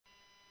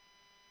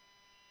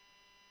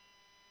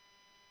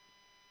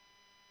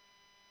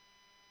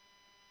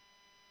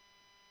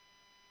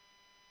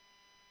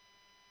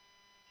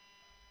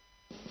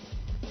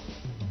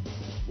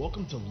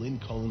Welcome to Lynn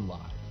Cullen Live,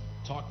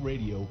 talk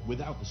radio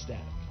without the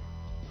static.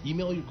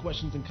 Email your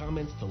questions and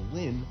comments to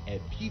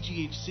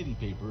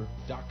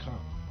lynn@pghcitypaper.com.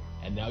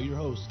 And now your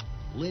host,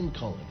 Lynn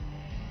Cullen.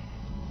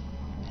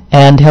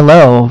 And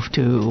hello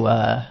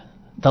to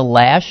the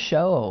last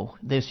show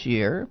this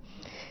year,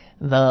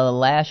 the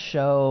last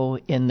show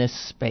in this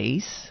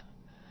space.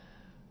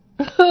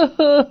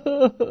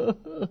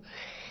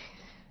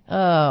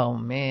 Oh,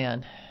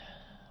 man.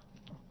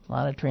 A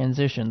lot of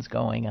transitions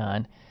going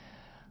on.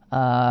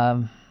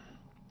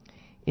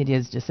 It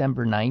is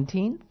December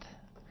 19th,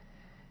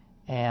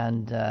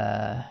 and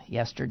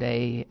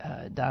yesterday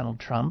Donald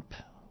Trump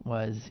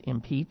was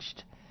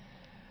impeached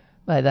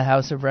by the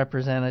House of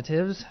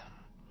Representatives,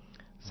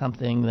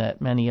 something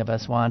that many of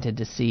us wanted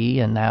to see,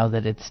 and now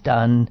that it's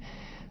done,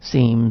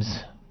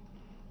 seems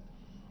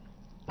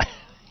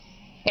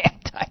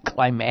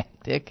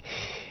anticlimactic.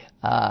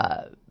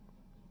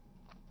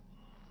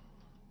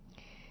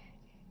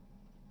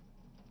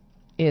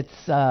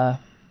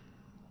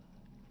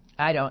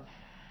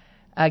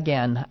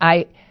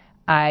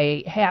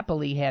 I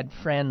happily had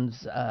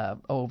friends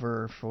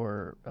over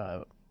for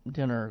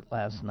dinner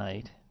last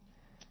night,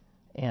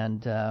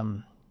 and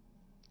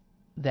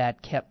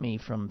that kept me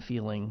from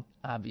feeling,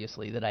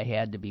 obviously, that I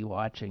had to be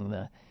watching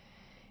the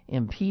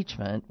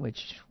impeachment,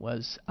 which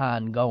was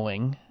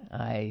ongoing.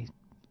 I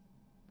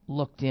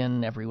looked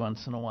in every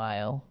once in a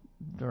while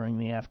during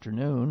the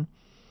afternoon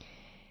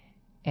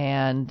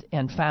and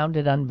found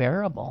it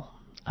unbearable.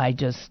 I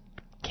just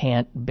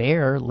can't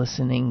bear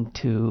listening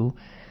to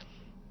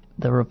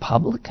the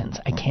Republicans.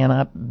 I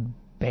cannot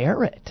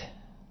bear it.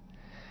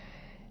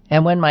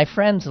 And when my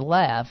friends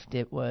left,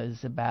 it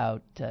was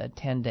about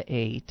 10 to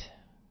 8.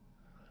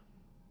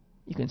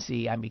 You can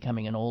see I'm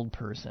becoming an old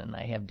person.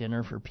 I have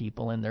dinner for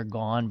people and they're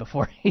gone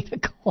before 8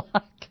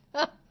 o'clock.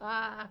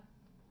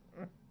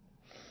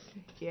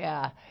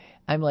 Yeah,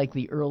 I'm like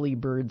the early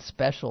bird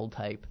special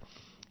type.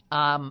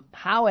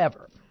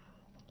 However,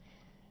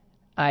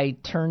 I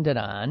turned it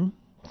on,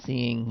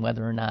 seeing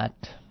whether or not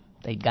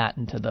they'd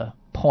gotten to the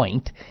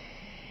point.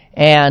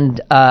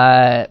 And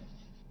I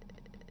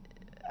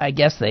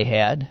guess they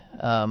had,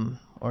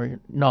 or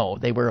no,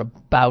 they were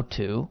about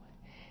to.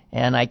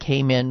 And I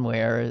came in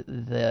where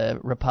the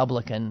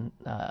Republican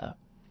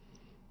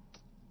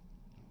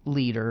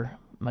leader,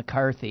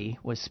 McCarthy,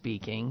 was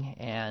speaking,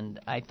 and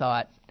I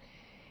thought,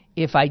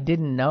 if I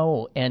didn't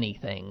know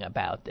anything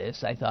about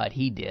this, I thought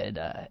he did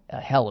a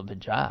hell of a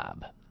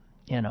job.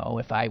 You know,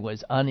 if I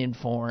was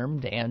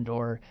uninformed and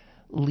or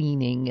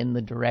leaning in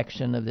the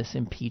direction of this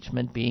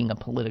impeachment being a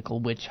political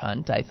witch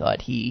hunt, I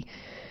thought he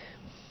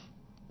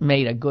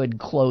made a good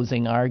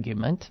closing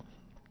argument.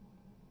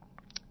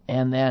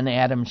 And then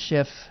Adam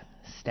Schiff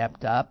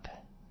stepped up,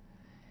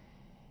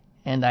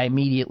 and I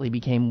immediately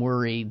became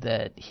worried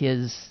that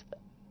his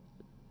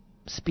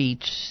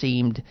speech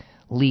seemed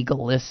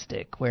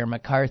legalistic, where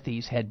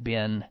McCarthy's had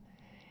been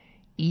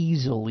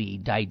easily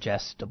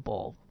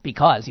digestible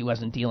because he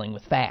wasn't dealing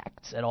with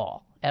facts at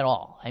all.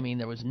 I mean,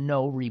 there was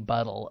no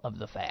rebuttal of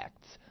the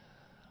facts.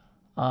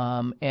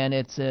 And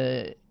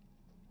it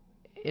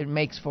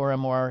makes for a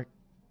more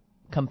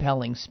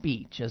compelling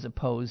speech as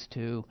opposed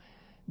to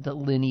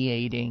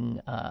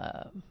delineating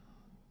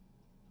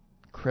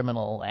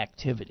criminal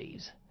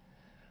activities.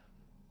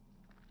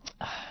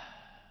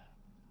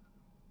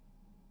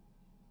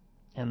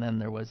 And then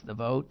there was the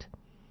vote.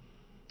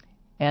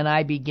 And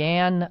I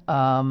began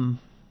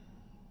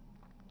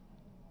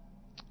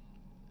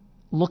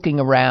looking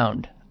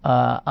around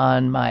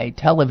on my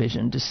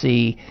television to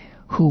see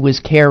who was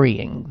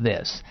carrying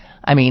this.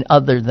 I mean,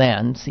 other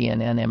than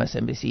CNN,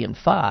 MSNBC, and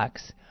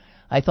Fox,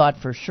 I thought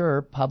for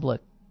sure public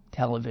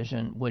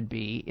television would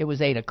be. It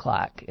was 8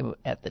 o'clock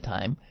at the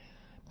time,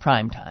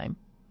 prime time.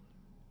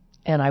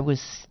 And I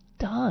was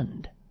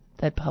stunned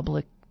that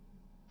public,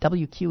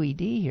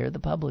 WQED here, the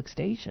public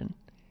station,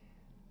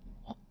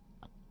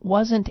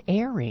 wasn't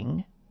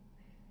airing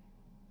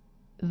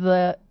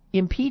the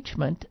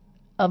impeachment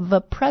of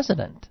a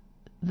president,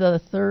 the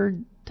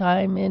third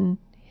time in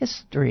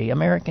history,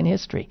 American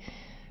history.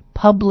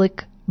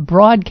 Public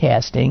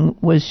broadcasting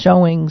was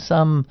showing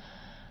some,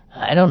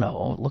 I don't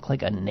know, looked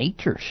like a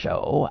nature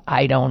show.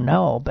 I don't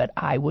know, but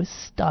I was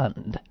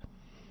stunned.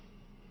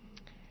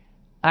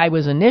 I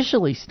was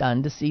initially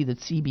stunned to see that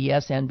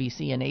CBS,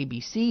 NBC, and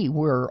ABC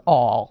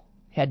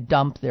had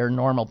dumped their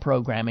normal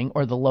programming,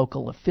 or the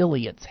local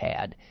affiliates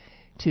had,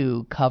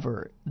 to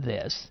cover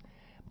this.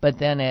 But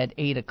then at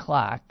 8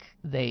 o'clock,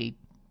 they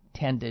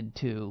tended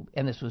to,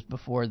 and this was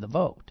before the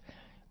vote,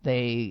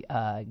 they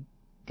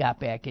got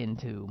back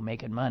into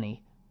making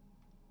money,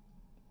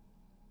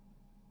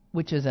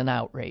 which is an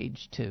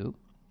outrage, too.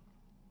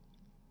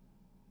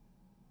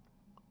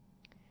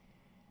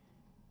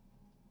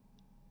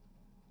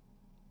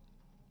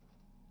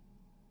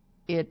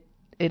 It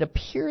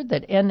appeared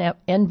that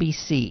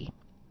NBC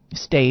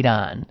stayed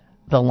on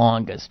the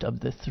longest of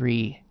the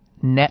three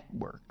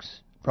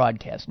networks,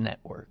 broadcast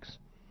networks.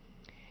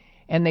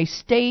 And they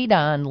stayed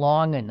on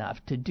long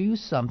enough to do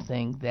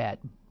something that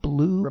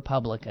blue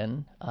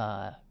Republican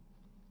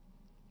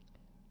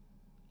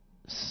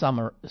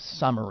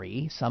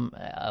summary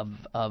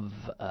of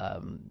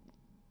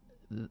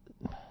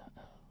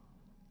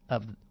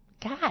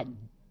God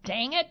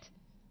dang it!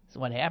 That's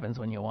what happens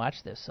when you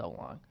watch this so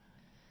long.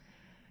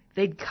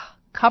 They'd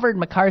covered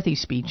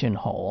McCarthy's speech in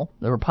whole,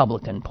 the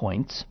Republican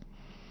points,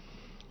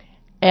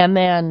 and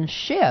then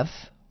Schiff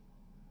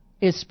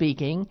is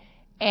speaking,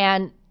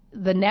 and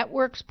the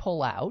networks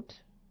pull out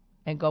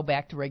and go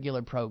back to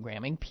regular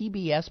programming.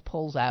 PBS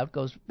pulls out,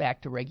 goes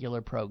back to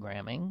regular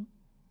programming.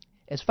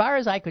 As far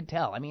as I could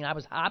tell, I mean, I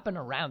was hopping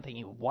around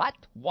thinking, what?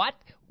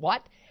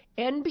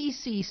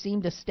 NBC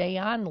seemed to stay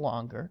on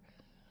longer.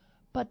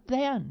 But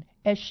then,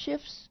 as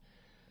Schiff's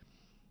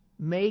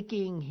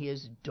making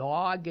his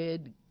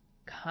dogged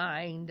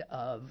kind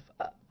of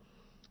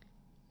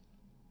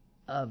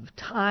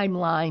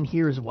timeline,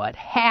 here's what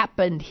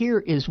happened, here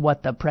is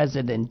what the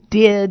president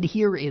did,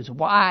 here is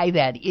why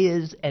that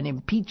is an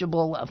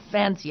impeachable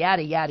offense,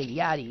 yada, yada,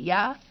 yada,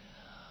 yada.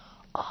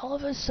 All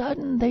of a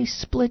sudden, they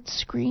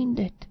split-screened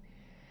it.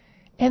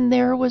 And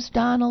there was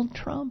Donald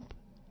Trump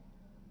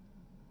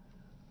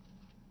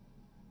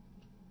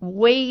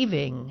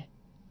waving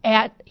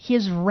at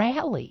his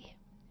rally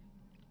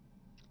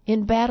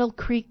in Battle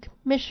Creek,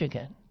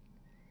 Michigan,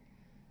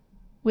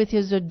 with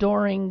his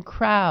adoring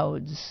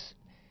crowds.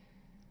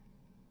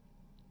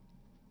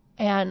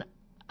 And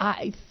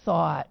I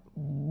thought,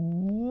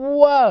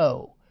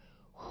 whoa,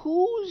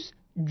 whose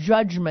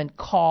judgment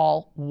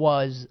call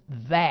was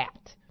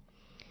that?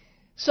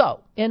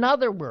 So, in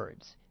other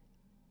words,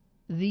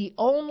 the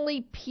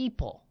only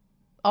people...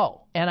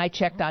 Oh, and I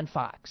checked on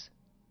Fox.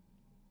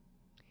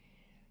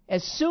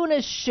 As soon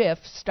as Schiff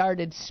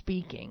started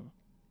speaking,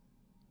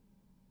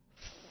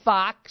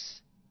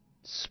 Fox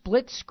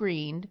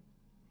split-screened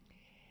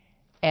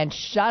and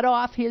shut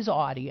off his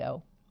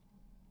audio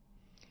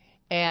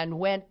and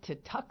went to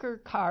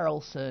Tucker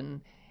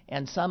Carlson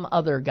and some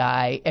other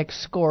guy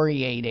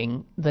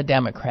excoriating the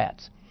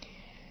Democrats.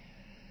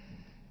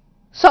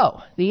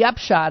 So, the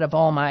upshot of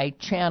all my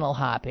channel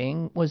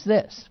hopping was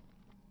this.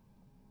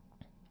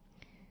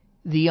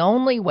 The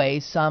only way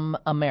some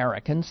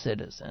American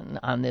citizen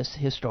on this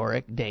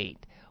historic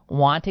date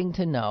wanting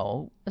to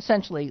know,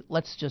 essentially,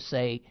 let's just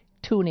say,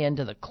 tune in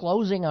to the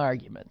closing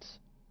arguments,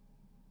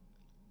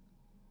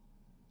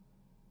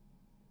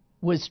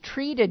 was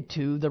treated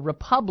to the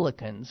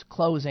Republicans'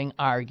 closing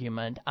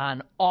argument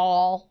on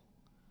all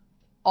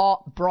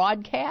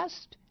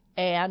broadcast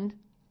and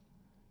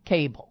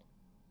cable.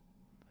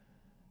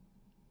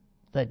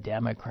 The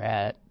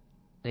Democratic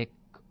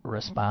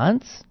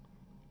response?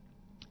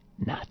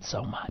 Not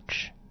so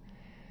much.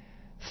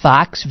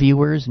 Fox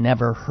viewers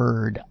never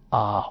heard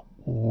a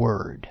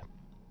word.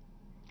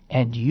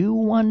 And you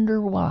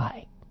wonder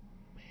why.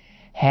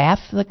 Half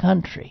the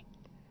country,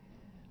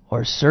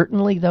 or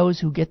certainly those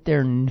who get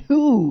their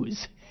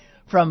news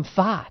from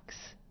Fox,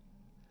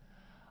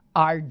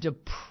 are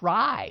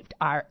deprived,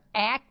 are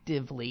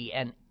actively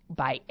and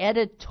by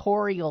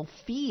editorial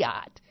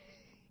fiat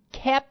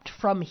kept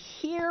from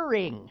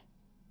hearing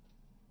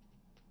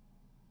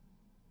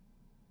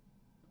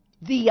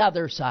the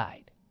other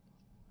side.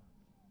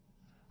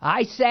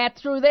 I sat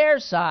through their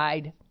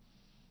side,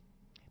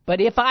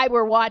 but if I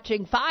were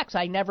watching Fox,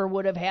 I never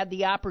would have had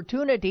the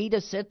opportunity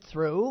to sit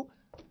through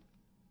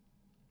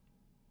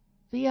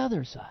the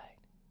other side,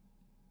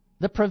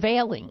 the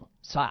prevailing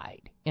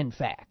side, in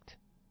fact.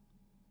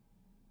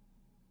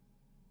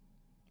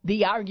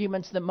 The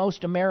arguments that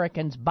most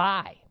Americans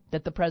buy,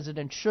 that the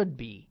president should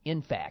be,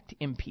 in fact,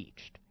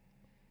 impeached.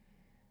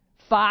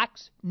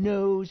 Fox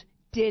News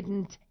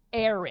didn't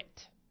air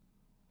it.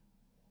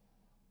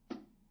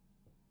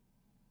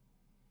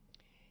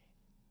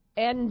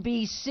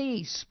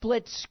 NBC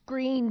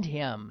split-screened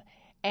him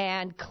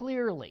and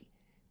clearly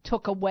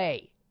took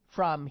away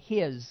from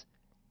his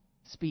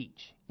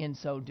speech in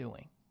so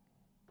doing.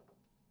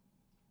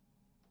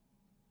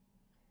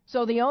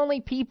 So the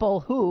only people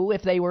who,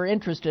 if they were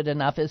interested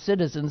enough as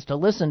citizens to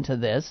listen to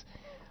this,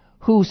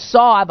 who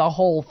saw the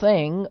whole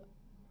thing,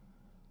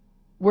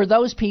 were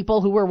those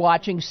people who were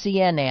watching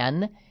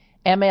CNN,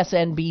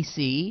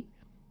 MSNBC,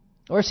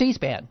 or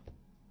C-SPAN.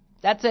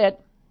 That's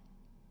it.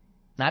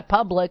 Not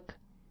public.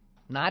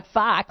 Not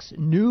Fox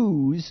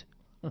News.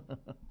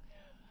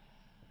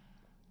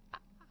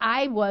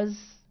 I was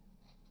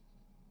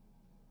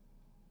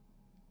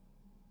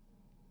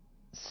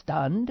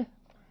stunned,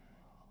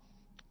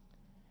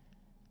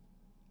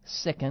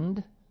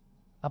 sickened,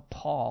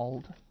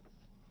 appalled.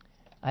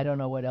 I don't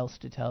know what else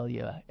to tell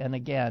you. And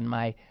again,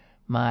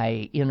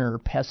 my inner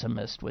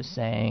pessimist was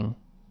saying,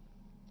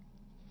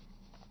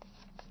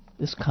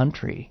 this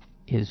country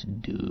is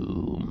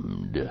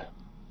doomed.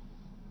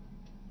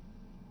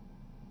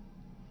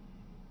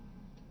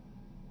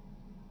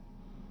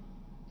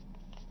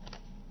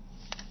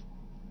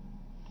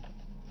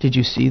 Did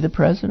you see the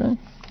president?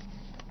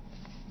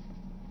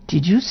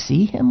 Did you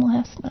see him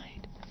last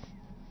night?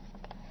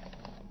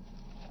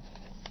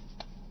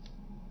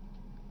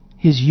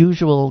 His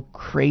usual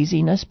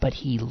craziness, but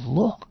he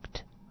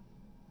looked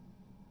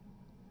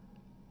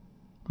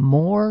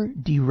more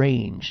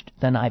deranged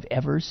than I've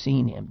ever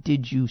seen him.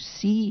 Did you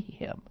see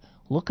him?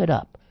 Look it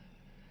up.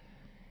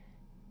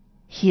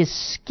 His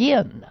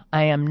skin,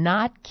 I am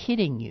not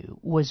kidding you,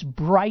 was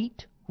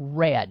bright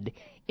red.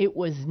 It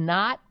was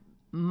not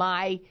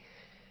my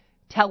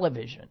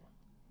television.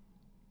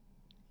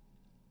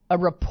 A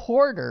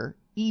reporter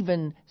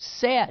even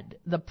said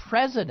the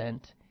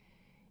president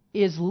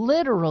is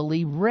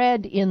literally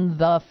red in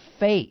the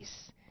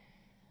face.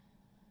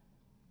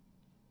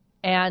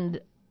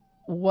 And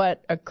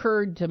what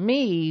occurred to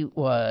me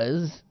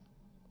was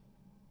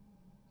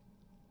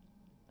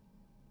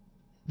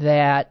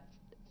that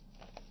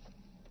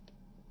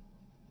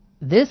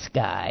this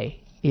guy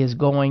is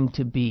going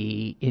to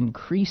be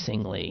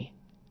increasingly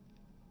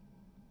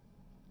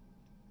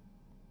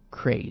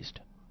crazed.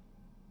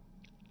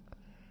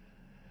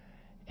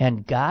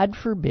 And God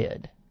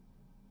forbid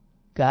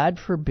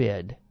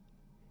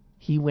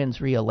he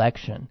wins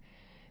re-election,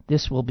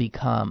 this will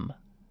become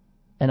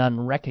an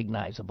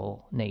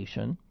unrecognizable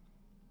nation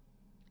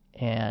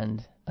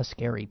and a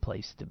scary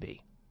place to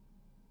be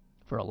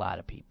for a lot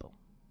of people.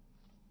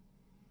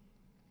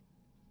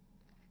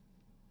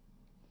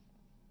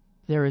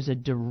 There is a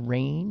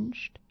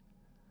deranged,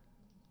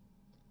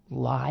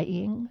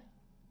 lying,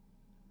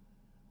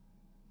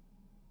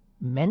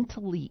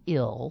 mentally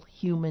ill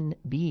human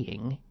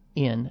being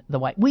in the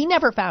White. We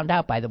never found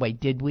out, by the way,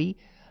 did we,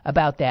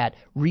 about that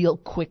real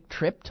quick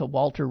trip to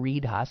Walter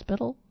Reed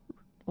Hospital?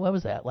 What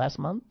was that, last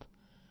month?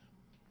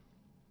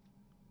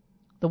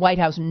 The White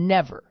House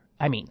never.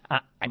 I mean,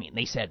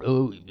 they said,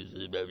 oh,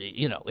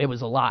 it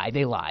was a lie.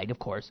 They lied, of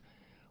course.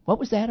 What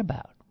was that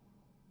about?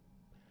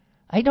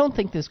 I don't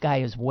think this guy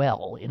is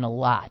well in a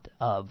lot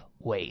of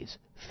ways.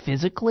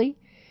 Physically,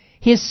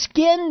 his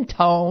skin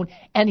tone,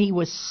 and he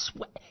was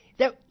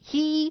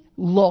he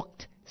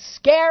looked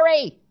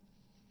scary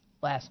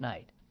last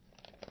night.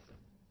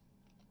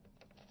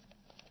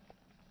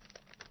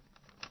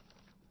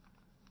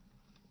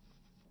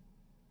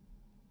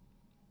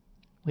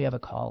 We have a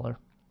caller.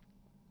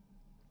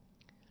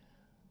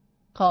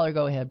 Caller,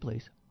 go ahead,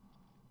 please.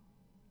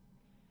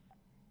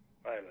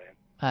 Hi, man.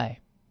 Hi.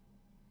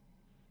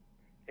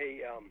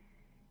 Hey,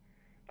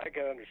 I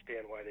can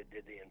understand why they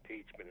did the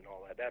impeachment and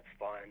all that. That's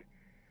fine.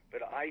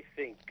 But I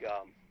think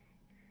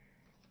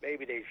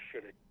maybe they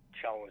should have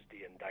challenged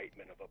the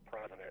indictment of a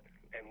president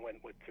and went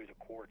through the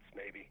courts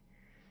maybe,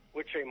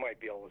 which they might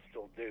be able to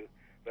still do.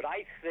 But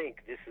I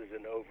think this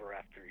isn't over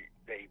after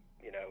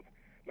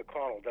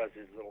McConnell does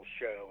his little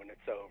show and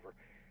it's over.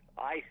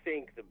 I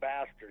think the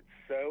bastard's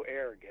so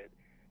arrogant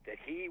that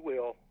he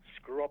will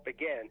screw up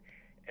again,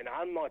 and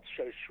I'm not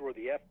so sure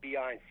the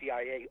FBI and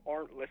CIA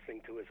aren't listening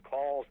to his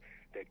calls,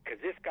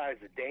 because this guy's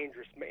a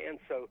dangerous man,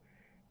 so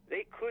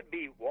they could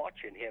be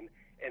watching him,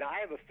 and I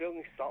have a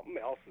feeling something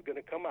else is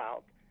going to come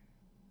out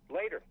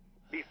later,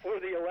 before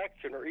the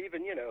election, or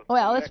even, in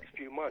the next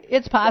few months.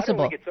 It's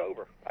possible. I don't think it's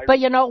over. But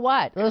you know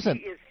what? Listen.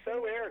 He is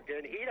so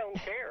arrogant, he don't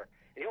care.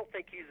 He'll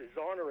think he's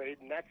exonerated,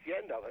 and that's the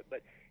end of it,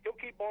 but he'll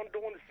keep on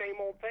doing the same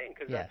old thing,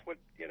 because that's what,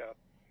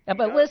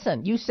 But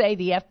listen, you say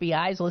the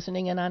FBI's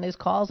listening in on his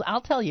calls.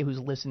 I'll tell you who's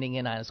listening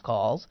in on his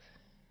calls.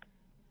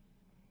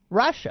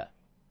 Russia,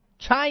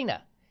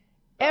 China,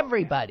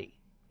 everybody.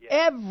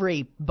 Yeah.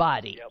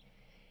 Everybody. Yep.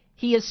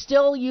 He is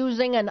still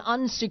using an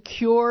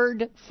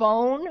unsecured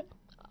phone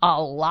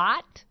a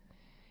lot.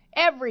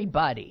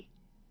 Everybody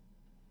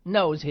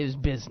knows his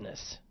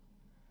business.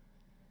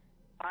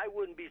 I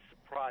wouldn't be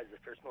surprised if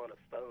there's not a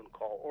phone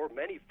call or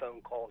many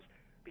phone calls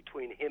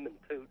between him and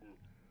Putin.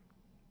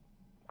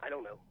 I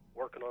don't know,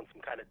 working on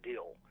some kind of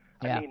deal.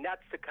 Yeah. I mean,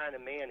 that's the kind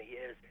of man he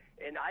is.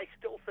 And I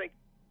still think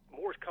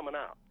more's coming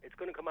out. It's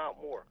going to come out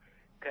more,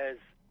 because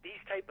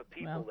these type of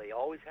people, they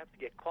always have to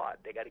get caught.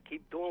 They got to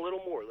keep doing a little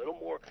more,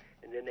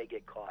 and then they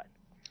get caught.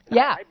 And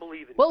I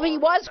believe in he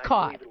was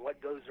caught. I believe in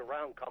what goes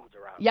around comes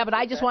around. Yeah, but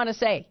I just want to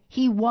say,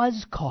 he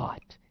was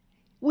caught.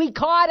 We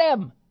caught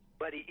him.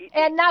 But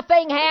and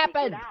nothing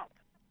happened.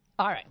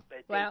 All right.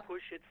 But they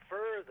push it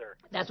further.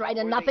 That's right,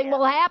 and nothing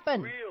will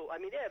happen. They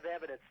have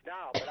evidence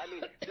now, but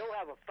they'll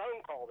have a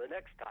phone call the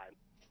next time.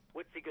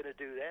 What's he going to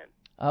do then?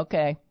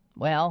 Okay.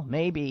 Well,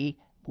 maybe.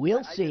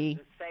 We'll see.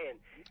 Just saying.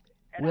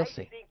 And we'll I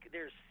see. think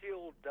there's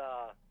sealed,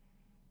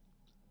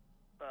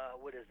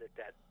 what is it,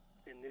 that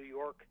in New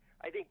York?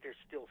 I think there's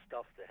still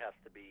stuff that has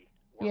to be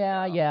worked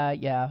out.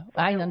 Yeah.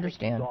 I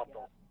understand.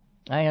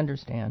 I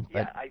understand.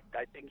 Yeah, but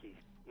I think he's...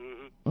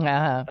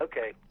 Mm-hmm.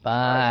 Okay.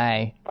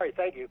 Bye. All right,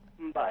 thank you.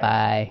 Bye.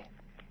 Bye.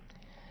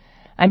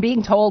 I'm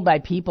being told by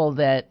people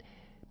that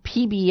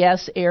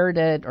PBS aired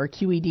it, or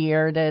QED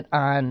aired it,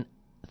 on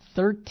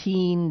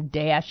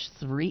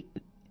 13-3.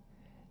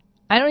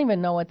 I don't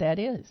even know what that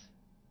is.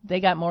 They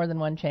got more than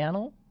one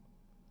channel?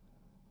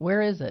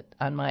 Where is it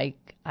on my...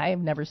 I have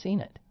never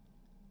seen it.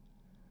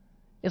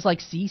 It's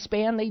like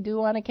C-SPAN they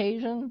do on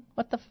occasion?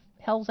 What the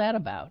hell's that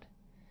about?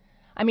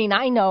 I mean,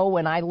 I know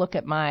when I look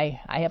at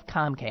I have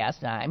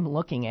Comcast, I'm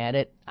looking at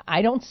it,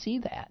 I don't see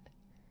that.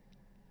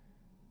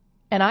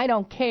 And I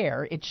don't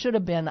care. It should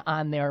have been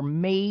on their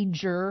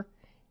major...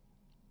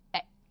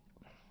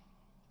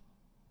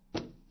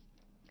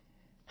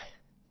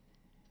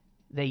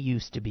 they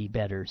used to be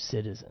better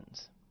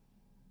citizens.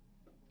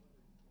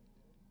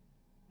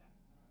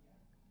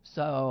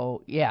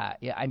 So, yeah,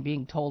 I'm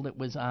being told it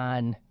was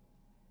on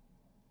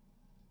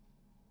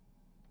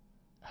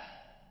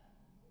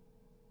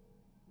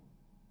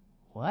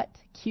what?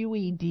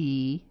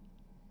 QED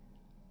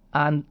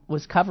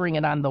was covering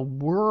it on the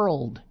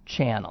World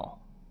Channel.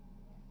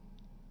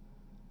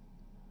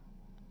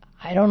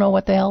 I don't know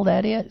what the hell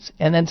that is.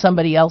 And then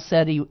somebody else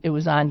said it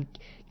was on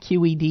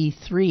QED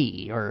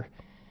 3 or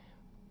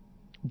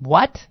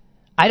what?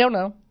 I don't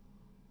know.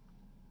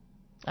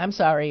 I'm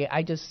sorry.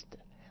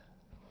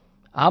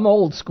 I'm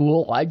old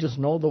school. I just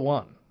know the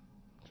one.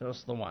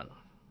 Just the one.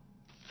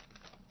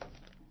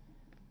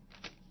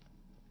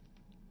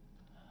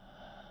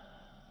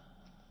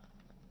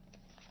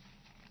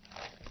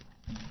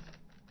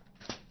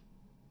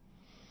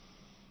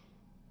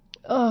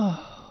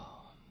 Oh.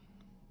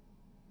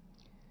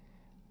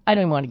 I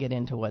don't even want to get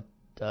into what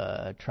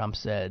Trump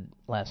said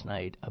last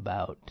night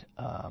about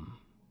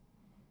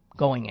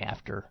going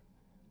after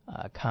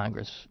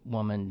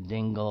Congresswoman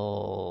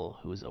Dingell,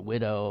 who's a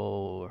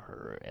widow,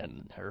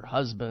 and her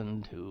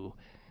husband, who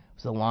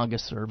was the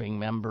longest-serving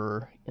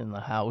member in the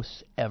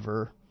House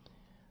ever.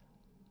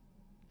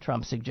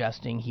 Trump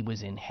suggesting he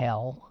was in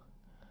hell.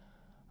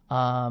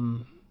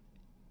 And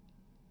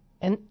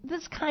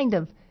this kind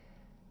of,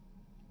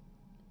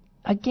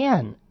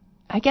 again,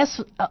 I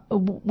guess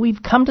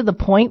we've come to the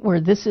point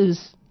where this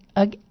is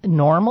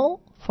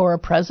normal for a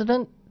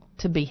president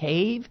to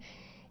behave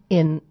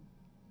in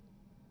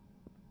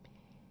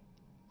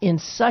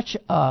such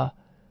a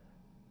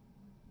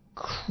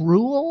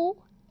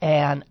cruel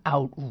and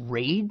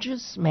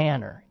outrageous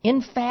manner.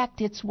 In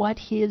fact, it's what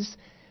his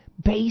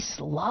base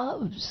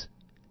loves.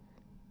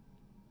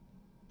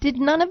 Did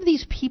none of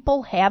these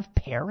people have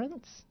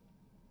parents?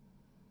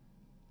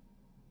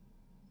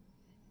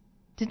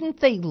 Didn't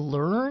they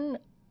learn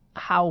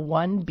how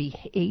one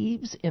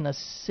behaves in a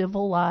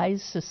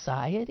civilized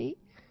society?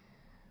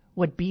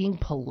 What being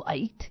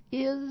polite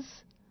is?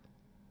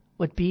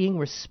 What being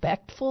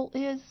respectful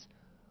is?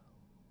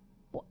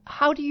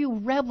 How do you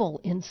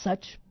revel in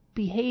such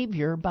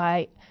behavior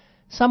by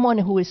someone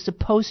who is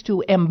supposed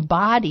to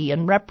embody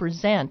and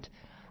represent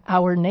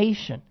our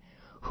nation,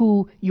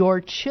 who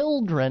your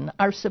children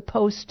are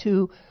supposed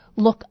to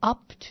look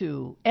up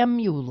to,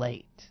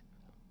 emulate?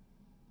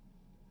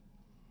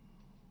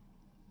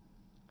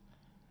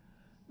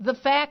 The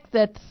fact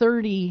that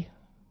 30,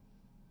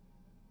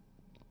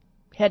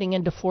 heading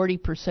into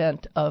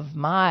 40% of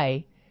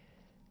my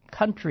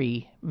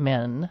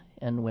countrymen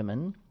and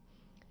women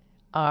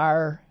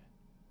are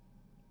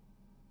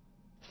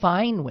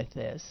fine with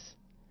this,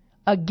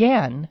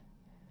 again,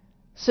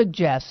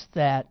 suggests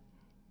that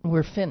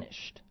we're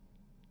finished.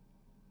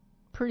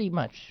 Pretty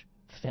much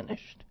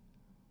finished.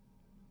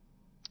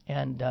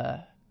 And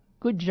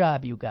good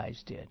job you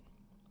guys did,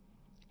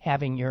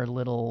 having your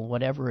little,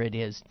 whatever it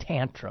is,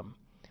 tantrum,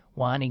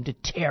 wanting to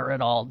tear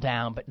it all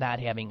down but not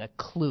having a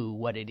clue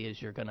what it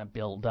is you're going to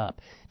build up.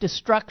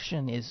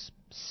 Destruction is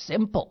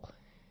simple.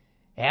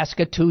 Ask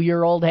a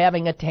 2-year-old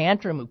having a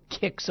tantrum who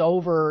kicks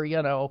over,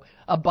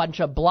 a bunch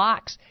of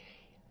blocks.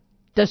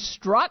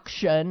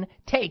 Destruction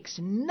takes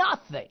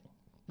nothing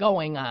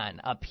going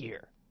on up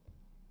here.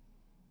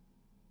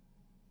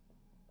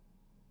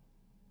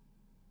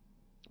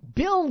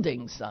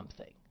 Building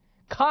something,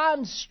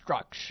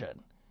 construction,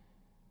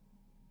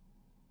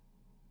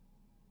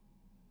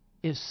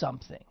 is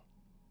something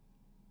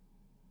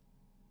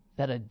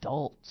that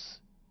adults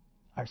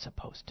are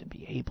supposed to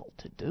be able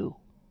to do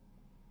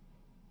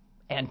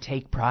and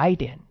take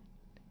pride in.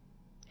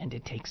 And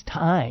it takes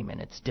time,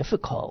 and it's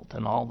difficult,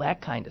 and all that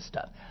kind of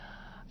stuff.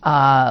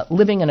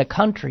 Living in a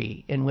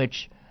country in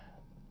which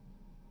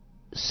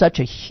such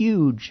a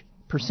huge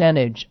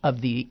percentage of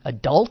the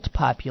adult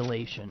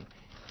population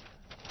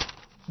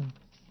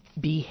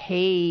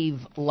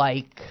behave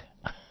like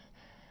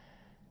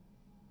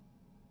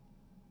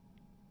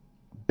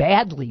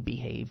badly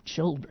behaved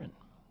children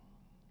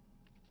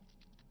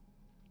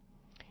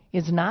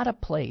is not a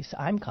place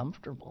I'm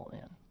comfortable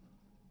in.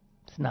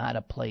 It's not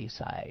a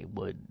place I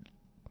would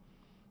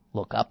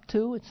look up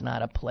to. It's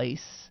not a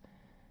place,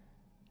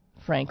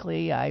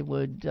 frankly, I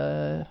would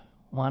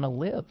want to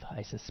live,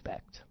 I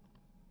suspect.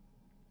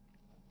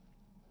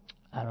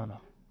 I don't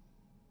know.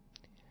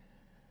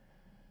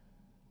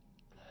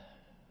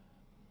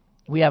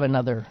 We have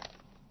another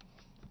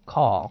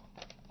call.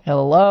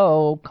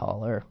 Hello,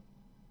 caller.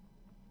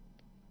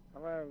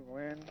 Hello,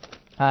 Glenn.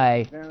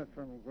 Hi. Dennis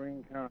from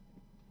Greene County.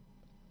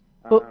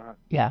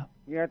 Yeah.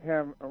 You have to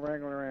have a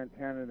regular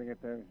antenna to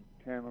get those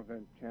channels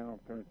that Channel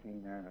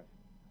 13 has.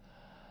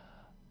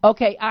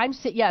 Okay,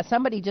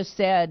 somebody just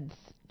said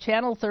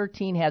Channel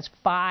 13 has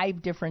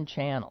 5 different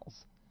channels.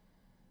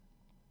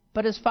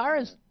 But as far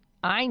as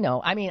I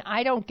know,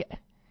 I don't get...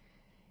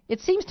 It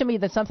seems to me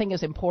that something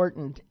is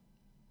important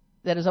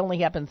that has only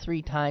happened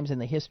 3 times in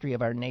the history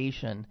of our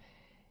nation.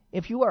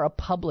 If you are a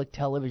public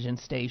television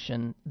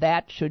station,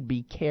 that should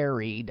be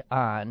carried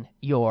on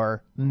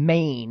your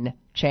main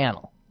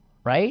channel,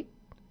 right?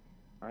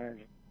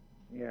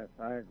 Yes,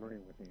 I agree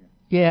with you.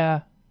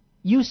 Yeah.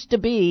 Used to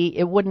be,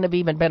 it wouldn't have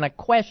even been a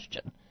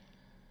question.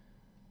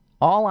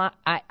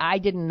 I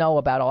didn't know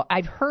about all.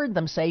 I've heard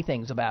them say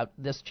things about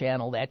this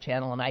channel, that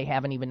channel, and I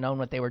haven't even known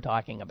what they were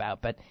talking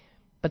about. But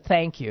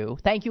thank you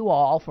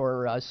all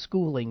for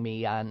schooling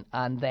me on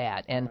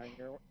that. And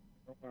You're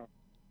welcome.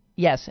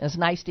 yes, it's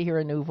nice to hear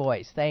a new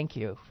voice. Thank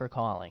you for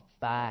calling.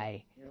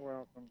 Bye. You're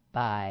welcome.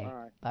 Bye.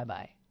 Bye. Bye.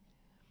 Bye.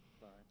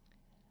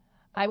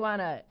 I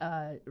want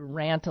to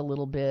rant a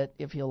little bit,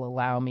 if you'll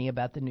allow me,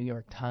 about the New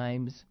York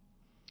Times.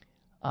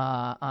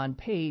 On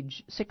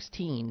page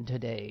 16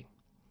 today,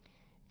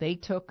 they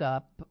took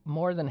up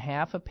more than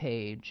half a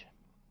page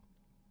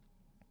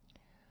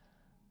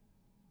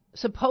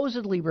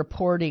supposedly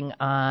reporting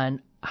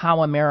on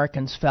how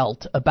Americans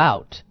felt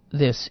about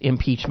this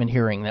impeachment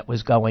hearing that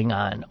was going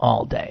on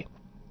all day.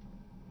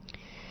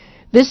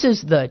 This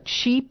is the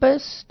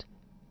cheapest,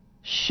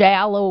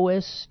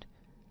 shallowest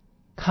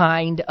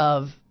kind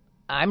of,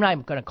 I'm not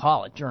even going to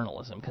call it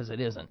journalism because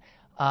it isn't,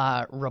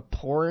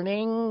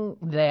 reporting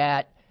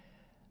that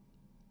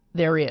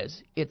there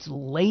is. It's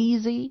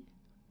lazy.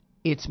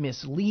 It's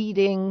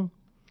misleading.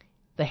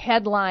 The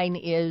headline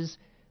is,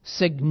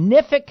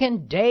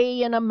 "Significant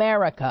Day in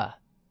America."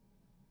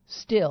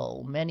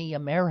 Still, many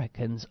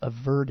Americans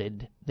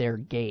averted their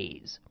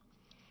gaze.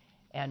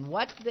 And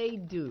what they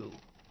do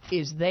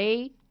is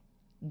they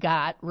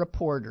got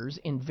reporters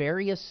in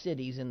various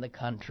cities in the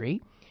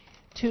country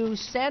to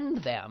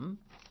send them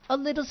a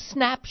little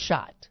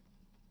snapshot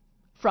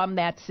from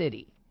that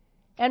city,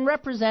 and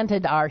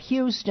represented are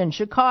Houston,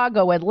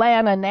 Chicago,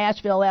 Atlanta,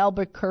 Nashville,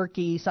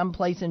 Albuquerque,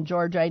 someplace in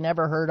Georgia I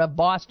never heard of,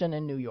 Boston,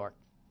 and New York.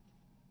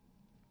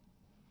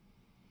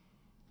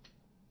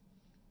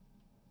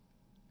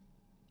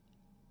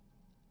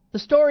 The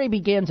story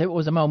begins, it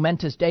was a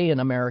momentous day in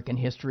American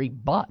history,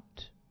 but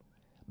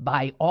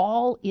by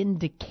all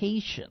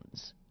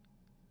indications,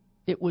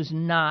 it was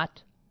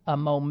not a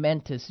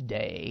momentous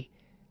day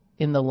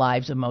in the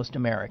lives of most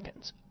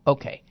Americans.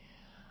 Okay.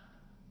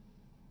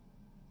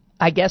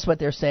 I guess what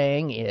they're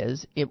saying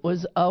is it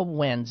was a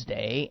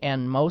Wednesday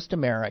and most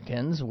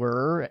Americans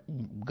were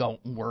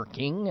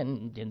working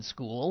and in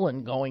school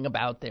and going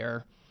about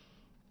their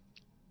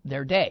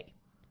day.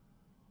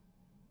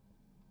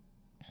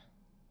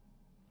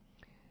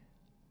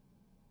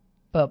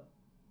 But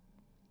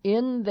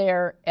in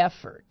their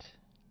effort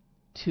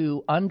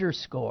to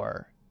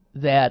underscore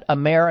that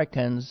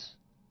Americans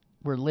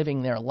were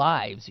living their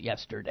lives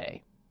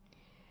yesterday,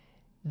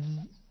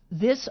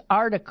 this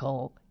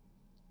article,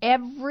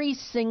 every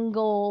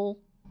single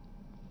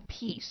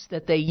piece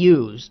that they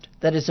used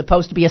that is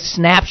supposed to be a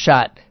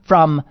snapshot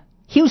from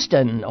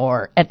Houston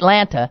or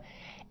Atlanta,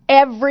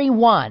 every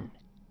one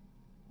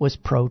was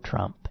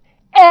pro-Trump.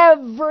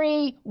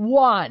 Every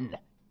one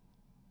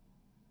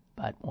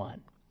but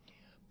one.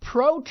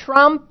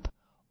 Pro-Trump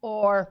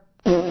or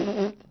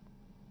this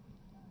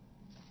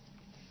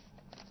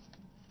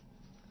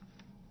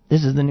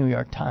is the New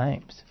York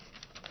Times.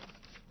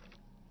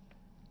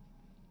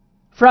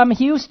 From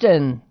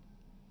Houston,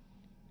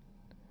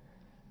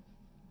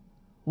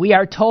 we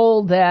are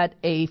told that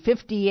a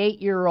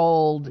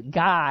 58-year-old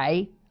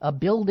guy, a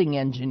building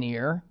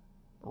engineer,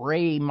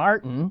 Ray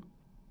Martin.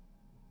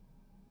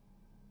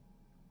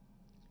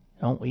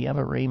 Don't we have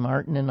a Ray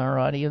Martin in our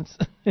audience?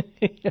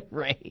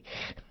 Ray.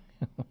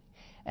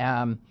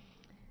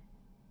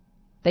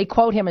 They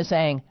quote him as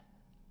saying,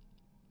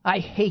 "I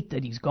hate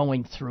that he's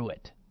going through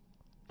it,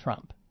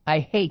 Trump. I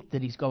hate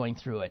that he's going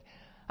through it.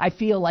 I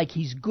feel like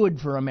he's good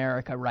for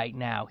America right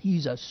now.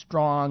 He's a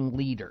strong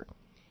leader."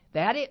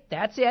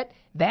 That's it.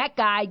 That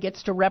guy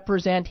gets to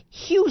represent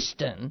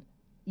Houston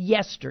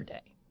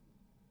yesterday.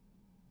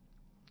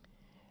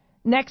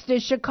 Next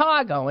is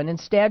Chicago, and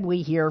instead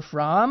we hear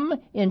from,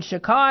 in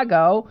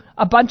Chicago,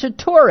 a bunch of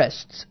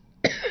tourists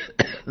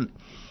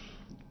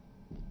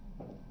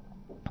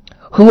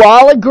who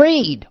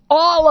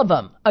all of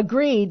them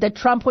agreed that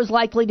Trump was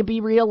likely to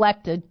be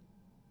reelected.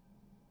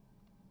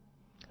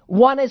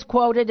 One is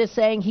quoted as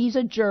saying he's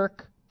a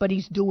jerk, but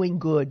he's doing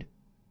good.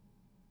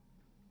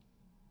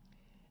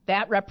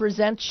 That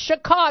represents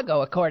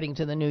Chicago, according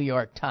to the New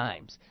York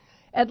Times.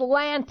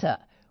 Atlanta,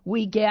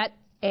 we get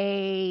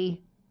a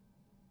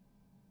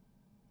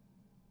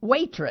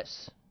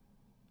waitress.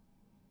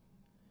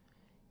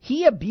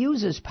 He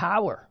abuses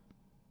power.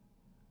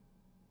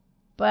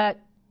 But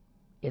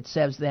it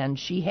says then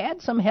she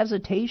had some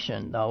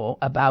hesitation, though,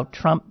 about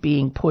Trump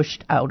being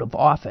pushed out of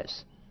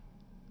office.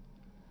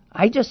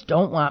 I just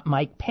don't want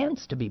Mike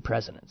Pence to be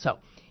president. So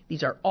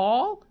these are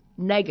all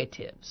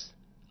negatives.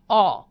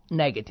 All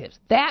negatives.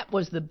 That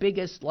was the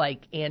biggest,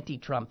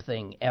 anti-Trump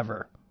thing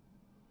ever.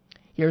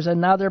 Here's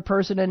another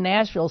person in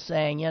Nashville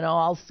saying,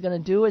 all it's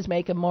going to do is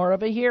make him more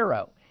of a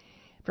hero.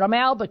 From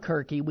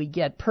Albuquerque, we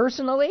get,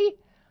 personally,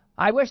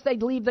 I wish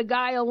they'd leave the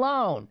guy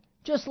alone.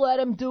 Just let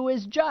him do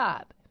his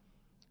job.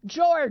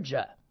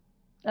 Georgia,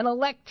 an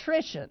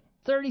electrician,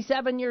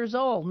 37 years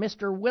old,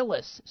 Mr.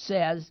 Willis,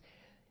 says,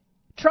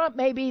 Trump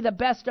may be the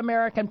best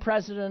American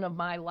president of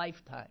my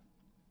lifetime.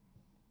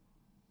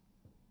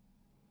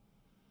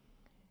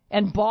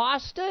 And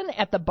Boston,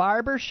 at the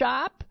barber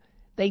shop,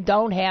 they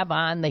don't have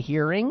on the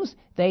hearings.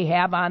 They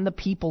have on the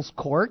People's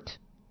Court.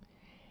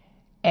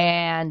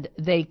 And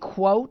they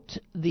quote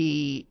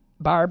the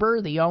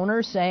barber, the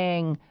owner,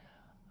 saying,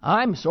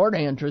 I'm sort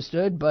of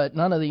interested, but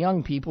none of the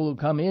young people who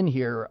come in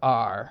here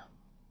are.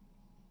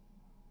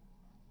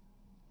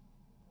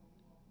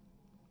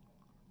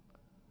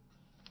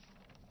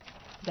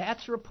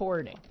 That's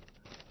reporting.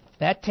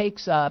 That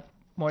takes up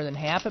more than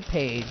half a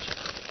page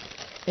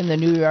in the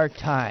New York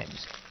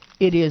Times.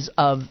 It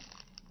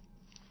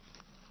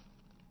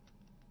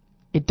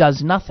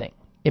does nothing.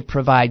 It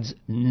provides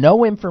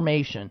no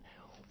information.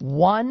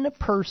 One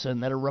person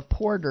that a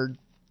reporter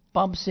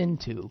bumps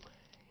into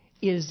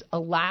is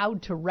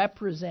allowed to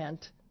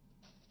represent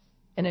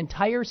an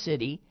entire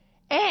city,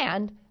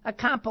 and a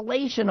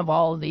compilation of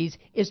all of these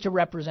is to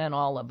represent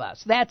all of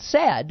us. That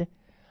said,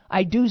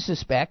 I do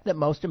suspect that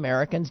most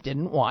Americans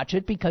didn't watch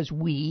it because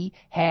we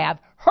have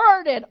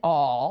heard it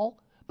all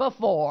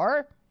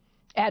before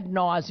ad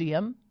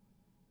nauseum,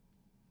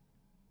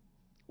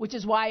 which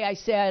is why I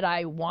said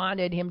I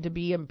wanted him to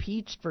be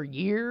impeached for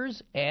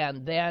years,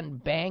 and then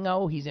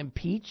bango, he's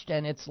impeached,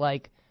 and it's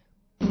like,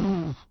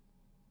 pfft.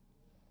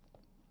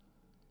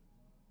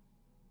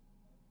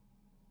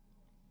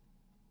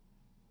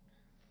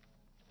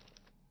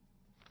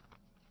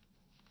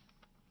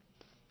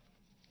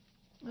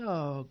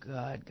 Oh,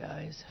 God,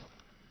 guys.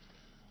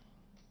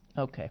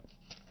 Okay.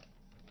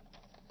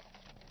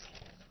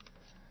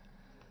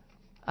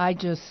 I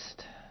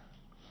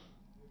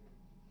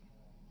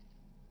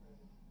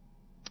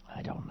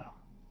don't know.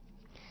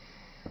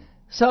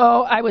 So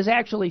I was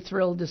actually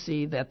thrilled to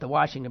see that the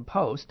Washington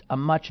Post, a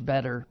much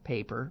better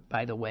paper,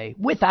 by the way,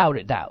 without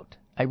a doubt.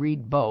 I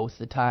read both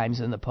the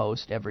Times and the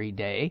Post every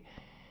day.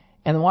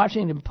 And the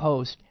Washington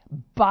Post,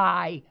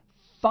 by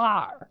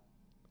far,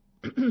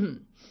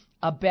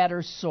 a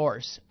better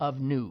source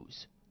of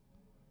news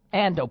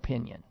and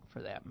opinion,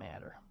 for that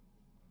matter.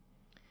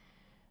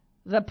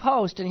 The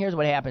Post, and here's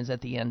what happens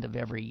at the end of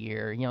every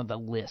year, the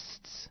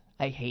lists.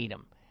 I hate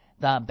them.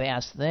 The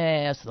best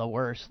this, the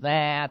worst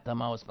that, the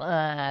most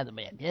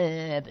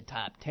the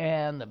top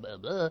 10, the blah,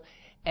 blah.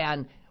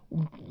 And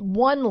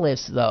one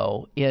list,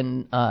 though,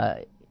 in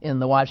the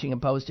Washington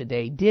Post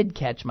today did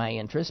catch my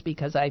interest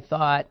because I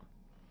thought,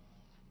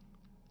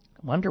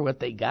 I wonder what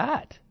they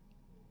got.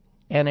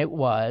 And it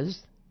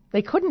was,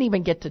 they couldn't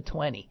even get to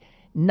 20.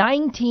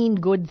 19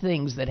 good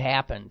things that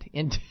happened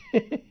in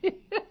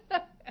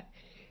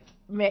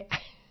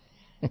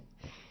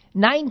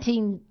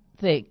 19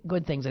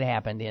 good things that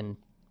happened in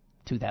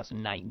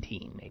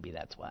 2019. Maybe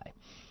that's why.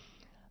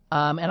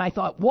 And I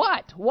thought,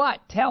 what?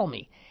 Tell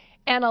me.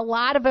 And a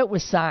lot of it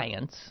was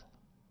science.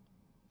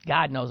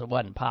 God knows it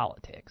wasn't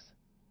politics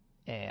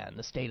and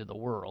the state of the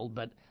world,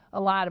 but a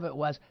lot of it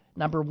was,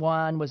 number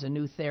one was a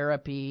new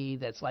therapy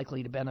that's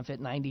likely to benefit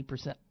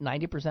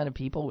 90% of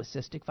people with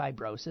cystic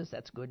fibrosis.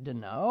 That's good to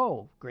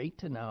know. Great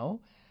to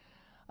know.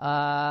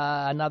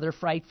 Another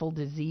frightful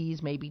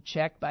disease may be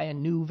checked by a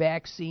new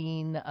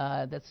vaccine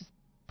that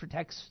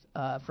protects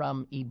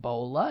from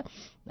Ebola.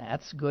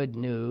 That's good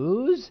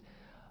news.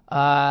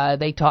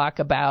 They talk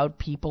about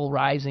people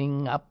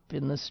rising up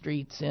in the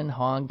streets in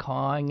Hong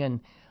Kong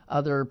and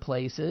other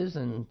places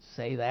and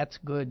say that's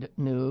good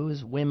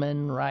news.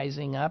 Women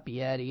rising up,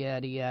 yada,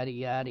 yada, yada,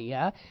 yada,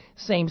 yada.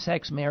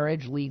 Same-sex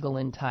marriage legal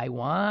in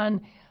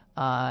Taiwan.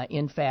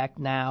 In fact,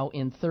 now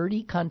in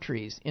 30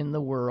 countries in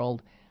the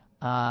world,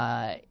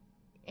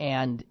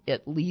 and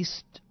at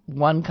least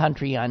one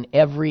country on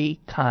every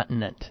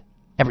continent,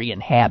 every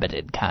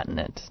inhabited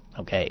continent.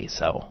 Okay,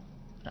 so,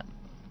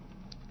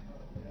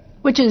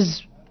 which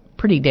is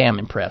pretty damn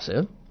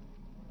impressive.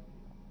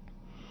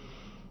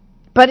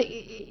 But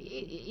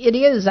it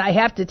is, I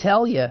have to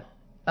tell you,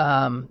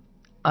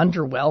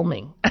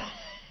 underwhelming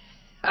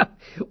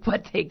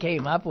what they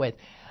came up with.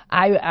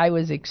 I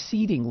was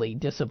exceedingly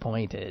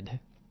disappointed.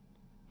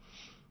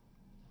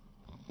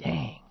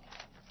 Dang.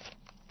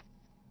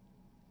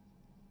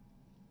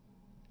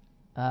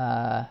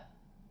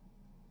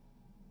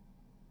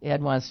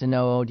 Ed wants to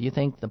know, do you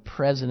think the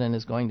president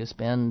is going to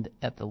spend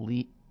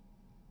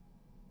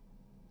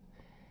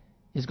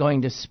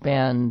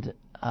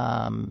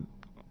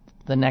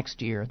the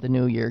next year, the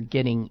new year,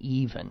 getting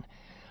even?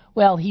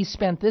 Well, he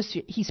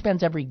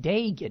spends every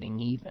day getting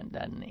even,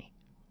 doesn't he?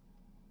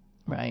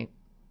 Right?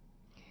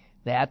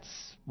 That's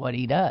what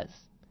he does.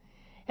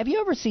 Have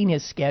you ever seen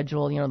his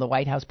schedule? The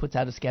White House puts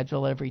out a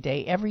schedule every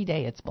day. Every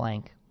day it's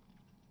blank.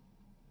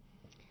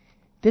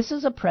 This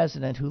is a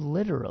president who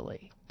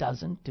literally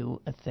doesn't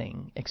do a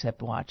thing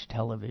except watch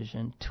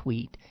television,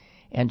 tweet,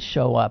 and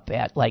show up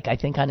at, I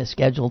think on his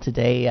schedule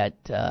today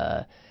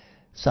at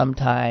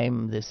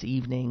sometime this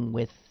evening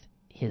with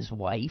his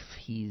wife.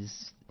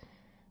 He's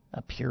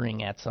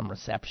appearing at some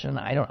reception.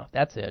 I don't know.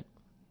 That's it.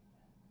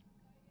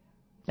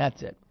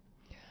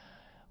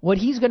 What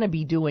he's going to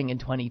be doing in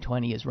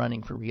 2020 is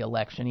running for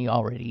re-election. He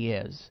already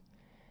is.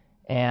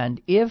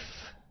 And if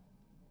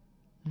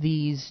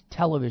these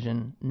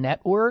television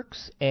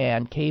networks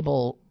and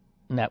cable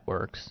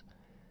networks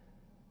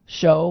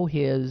show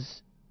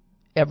his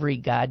every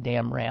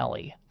goddamn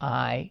rally,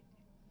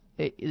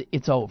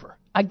 it's over.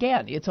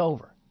 Again, it's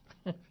over.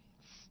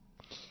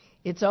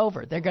 It's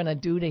over. They're going to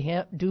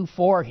do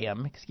for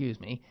him,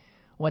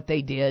 what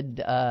they did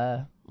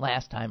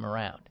last time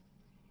around.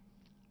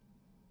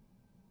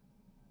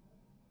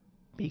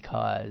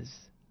 Because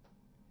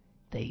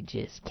they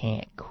just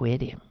can't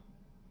quit him.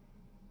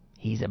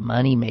 He's a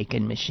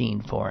money-making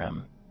machine for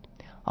him.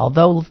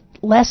 Although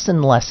less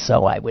and less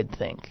so, I would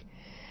think.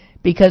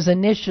 Because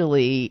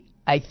initially,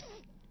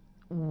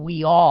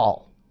 we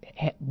all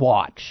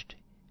watched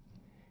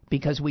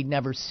because we'd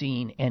never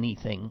seen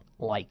anything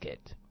like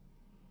it.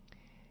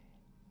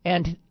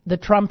 And the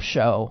Trump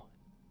show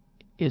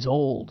is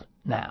old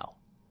now,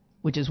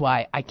 which is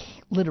why I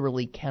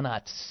literally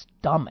cannot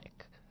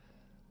stomach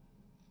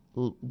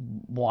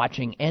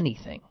watching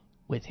anything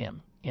with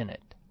him in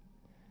it.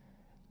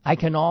 I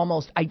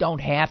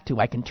don't have to.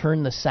 I can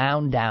turn the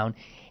sound down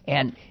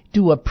and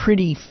do a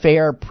pretty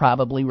fair,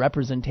 probably,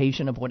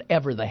 representation of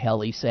whatever the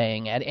hell he's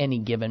saying at any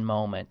given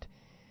moment.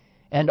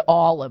 And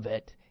all of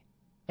it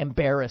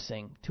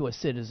embarrassing to a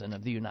citizen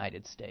of the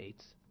United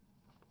States.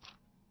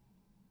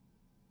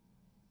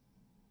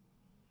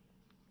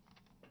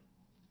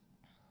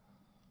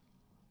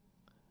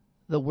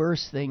 The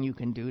worst thing you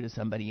can do to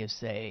somebody is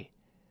say,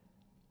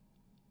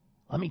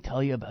 let me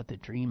tell you about the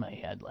dream I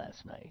had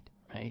last night,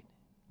 right?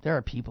 There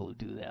are people who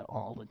do that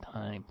all the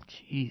time.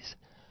 Jeez.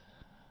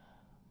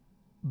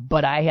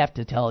 But I have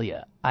to tell you,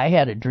 I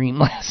had a dream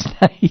last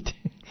night.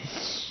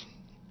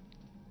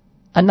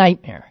 A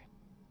nightmare.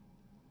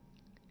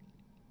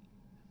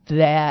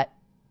 That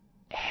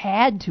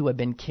had to have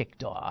been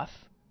kicked off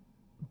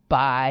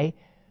by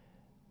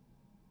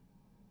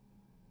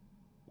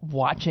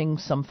watching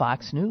some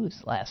Fox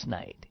News last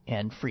night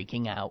and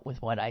freaking out with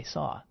what I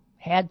saw.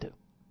 Had to.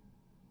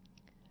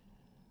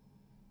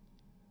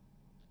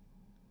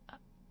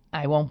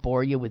 I won't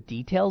bore you with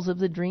details of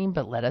the dream,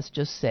 but let us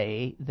just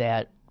say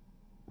that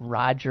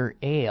Roger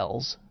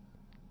Ailes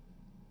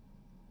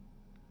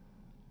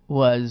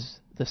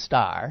was the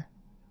star,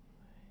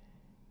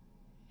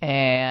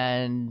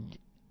 and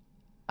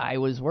I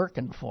was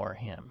working for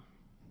him.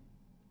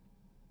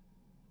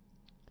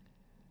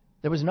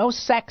 There was no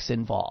sex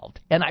involved,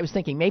 and I was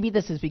thinking maybe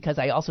this is because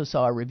I also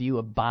saw a review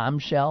of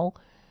Bombshell,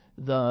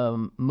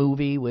 the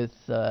movie with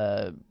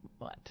bunch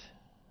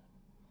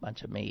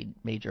of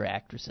major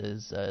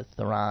actresses,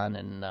 Thur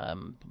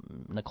and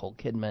Nicole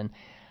Kidman,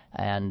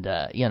 and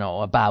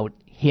about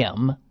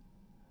him.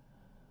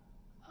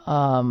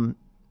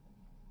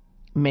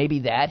 Maybe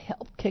that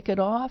helped kick it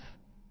off.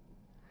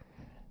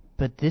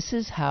 But this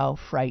is how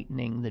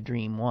frightening the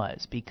dream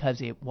was,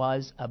 because it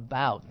was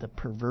about the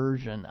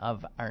perversion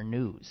of our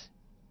news.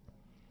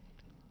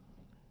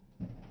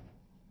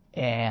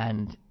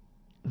 And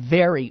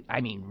really,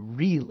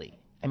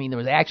 there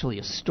was actually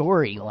a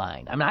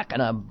storyline. I'm not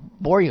going to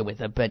bore you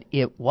with it, but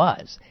it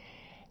was.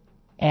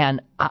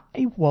 And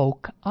I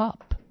woke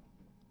up.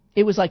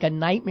 It was like a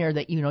nightmare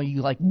that,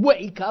 you like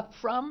wake up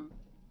from.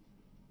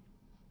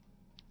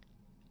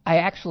 I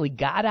actually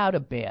got out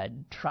of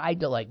bed,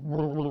 tried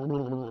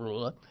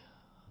to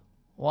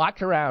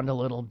walked around a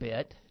little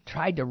bit,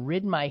 tried to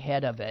rid my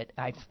head of it.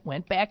 I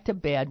went back to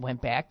bed,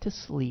 went back to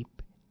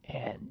sleep,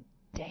 and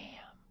damn,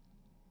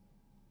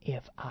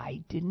 if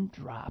I didn't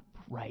drop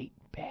right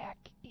back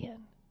in.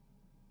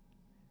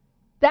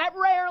 That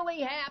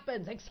rarely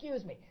happens,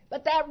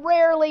 but that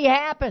rarely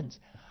happens.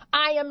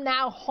 I am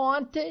now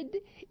haunted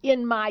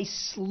in my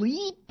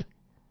sleep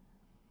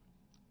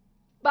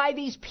by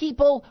these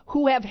people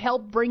who have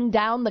helped bring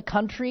down the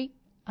country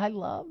I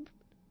loved.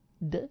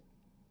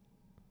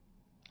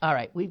 All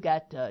right, we've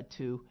got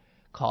 2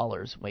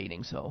 callers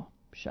waiting, so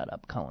shut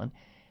up, Cullen.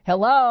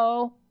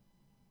 Hello?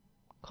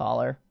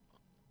 Caller.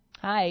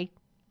 Hi.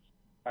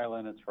 Hi,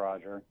 Lynn, it's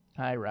Roger.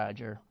 Hi,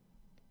 Roger.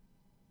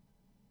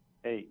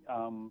 Hey,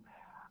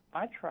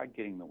 I tried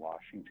getting the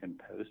Washington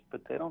Post,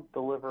 but they don't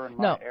deliver in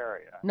my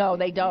area. No,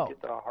 they don't. You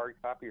get the hard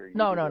copy or you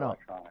No.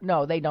 electronic?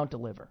 No, they don't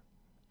deliver.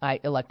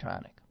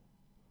 Electronic.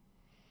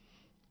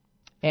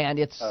 And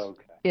it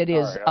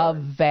is of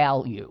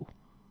value.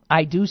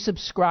 I do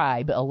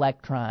subscribe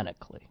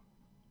electronically.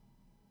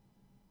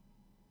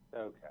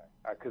 Okay.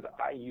 Because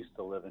I used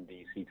to live in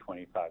D.C.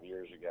 25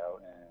 years ago,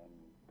 and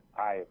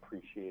I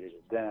appreciated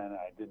it then.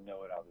 I didn't know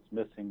what I was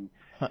missing.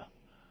 Huh.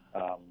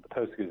 The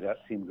Post-Gazette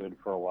seemed good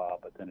for a while,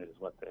 but then it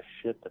has let the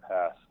shit to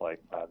pass 5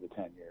 to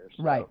 10 years.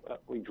 So, right.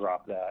 We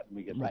dropped that, and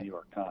we get the New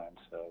York Times.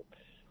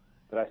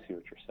 But I see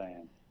what you're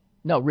saying.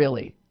 No,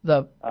 really.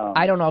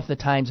 I don't know if the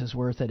Times is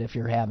worth it if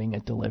you're having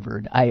it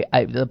delivered.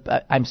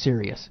 I'm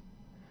serious.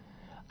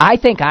 I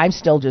think I'm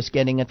still just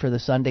getting it for the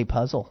Sunday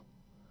Puzzle.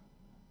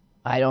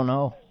 I don't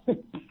know.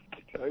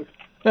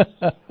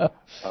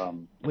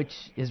 Which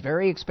is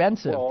very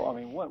expensive. Well,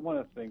 one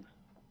of the things,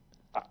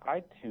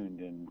 I tuned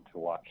in to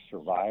watch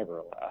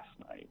Survivor last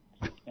night,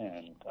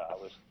 and I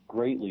was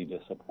greatly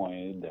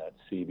disappointed that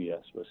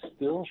CBS was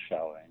still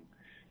showing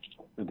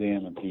the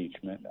damn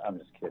impeachment. I'm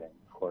just kidding,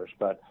 of course,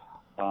 but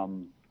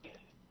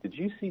did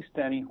you see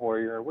Steny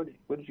Hoyer? What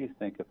did you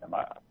think of him?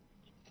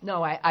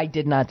 No, I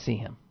did not see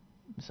him.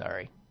 I'm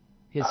sorry.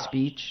 His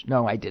speech?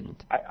 No, I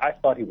didn't. I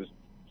thought he was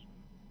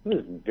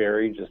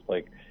very just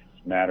like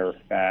matter of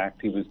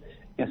fact. He was,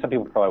 some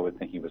people probably would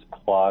think he was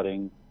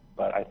plotting,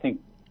 but I think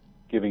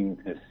giving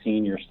his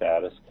senior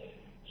status,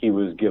 he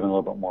was given a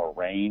little bit more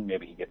reign.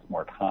 Maybe he gets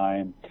more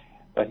time,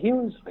 but he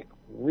was like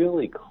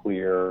really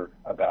clear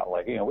about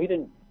like,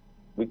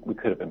 we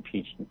could have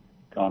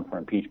gone for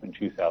impeachment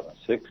in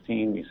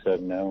 2016. We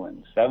said no.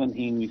 In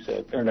 17,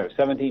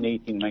 17,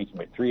 18, 19, we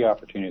had 3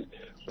 opportunities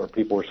where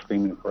people were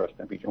screaming for us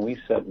to impeach, and we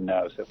said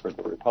no. So for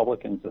the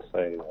Republicans to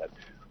say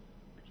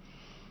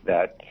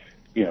that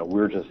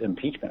we're just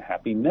impeachment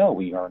happy, no,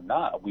 we are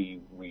not.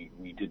 We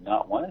did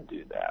not want to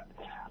do that.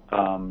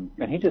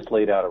 And he just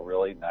laid out a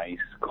really nice,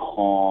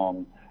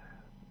 calm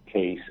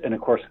case. And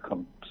of course,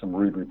 some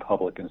rude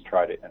Republicans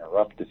tried to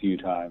interrupt a few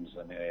times,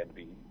 and they had to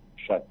be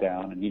shut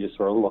down. And he just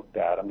sort of looked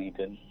at him. He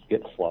didn't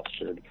get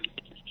flustered.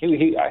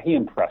 He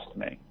impressed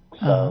me.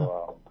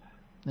 So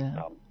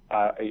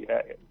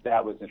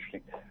that was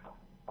interesting.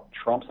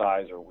 Trump's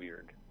eyes are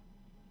weird.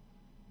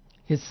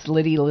 His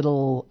slitty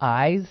little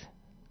eyes.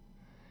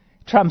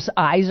 Trump's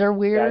eyes are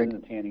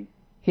weird.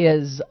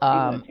 His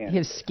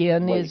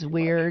skin is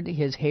weird.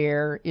 His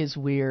hair is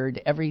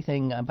weird.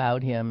 Everything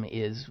about him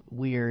is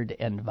weird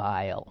and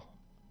vile.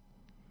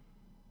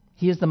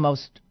 He is the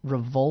most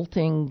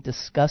revolting,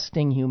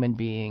 disgusting human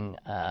being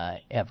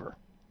ever,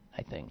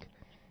 I think.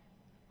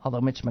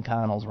 Although Mitch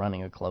McConnell's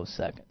running a close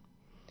second.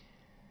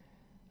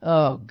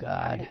 Oh,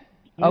 God.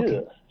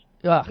 Okay.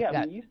 Oh, yeah,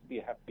 I mean, he used to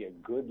have to be a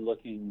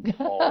good-looking,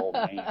 tall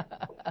man,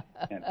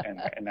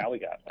 and now we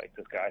got like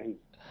this guy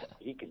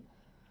he could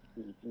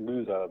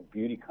lose a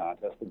beauty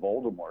contest to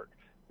Voldemort,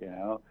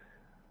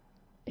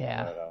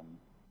 Yeah. But,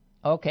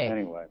 okay.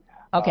 Anyway.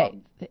 Okay.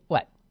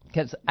 What?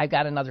 Because I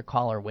got another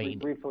caller waiting.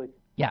 Briefly.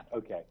 Yeah.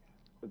 Okay.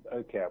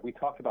 We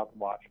talked about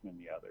Watchmen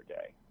the other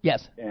day.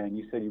 Yes. And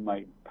you said you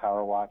might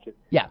power watch it.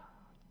 Yeah.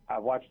 I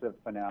watched the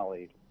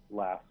finale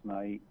last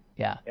night.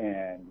 Yeah.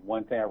 And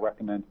one thing I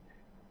recommend,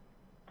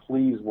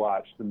 please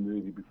watch the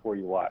movie before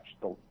you watch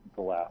the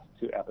last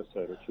 2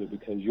 episodes or 2,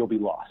 because you'll be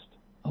lost.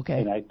 Okay.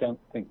 And I don't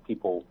think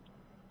people.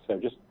 So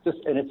just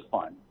and it's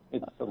fun.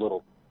 It's a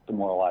little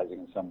demoralizing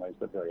in some ways,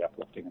 but very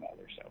uplifting in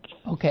others.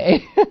 So.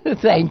 Okay.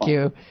 Thank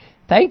you.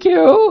 Thank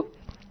you.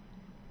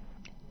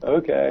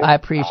 Okay. I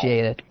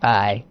appreciate it.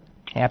 Bye.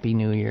 Happy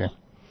New Year.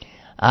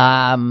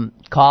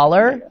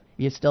 Caller,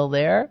 you still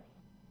there?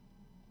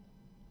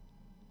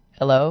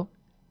 Hello?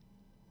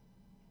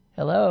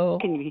 Hello?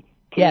 Can you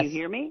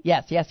hear me?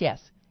 Yes.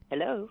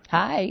 Hello?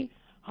 Hi.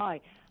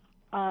 Hi.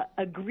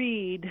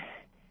 Agreed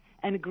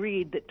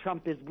that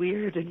Trump is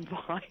weird and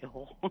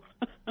vile.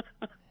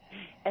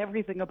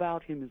 Everything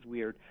about him is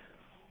weird.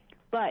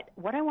 But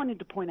what I wanted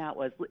to point out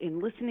was,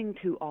 in listening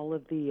to all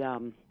of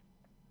the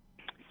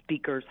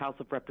speakers, House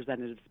of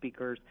Representatives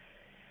speakers,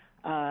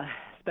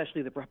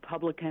 especially the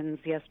Republicans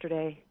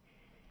yesterday,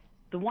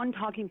 the one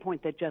talking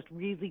point that just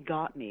really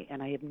got me,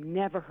 and I have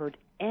never heard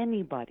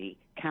anybody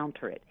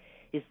counter it,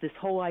 is this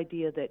whole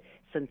idea that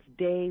since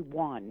day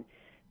one,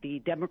 the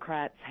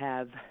Democrats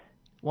have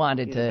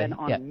been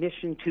on a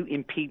mission to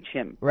impeach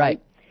him.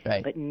 Right.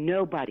 But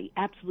nobody,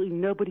 absolutely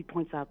nobody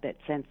points out that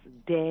since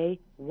day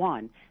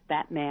one,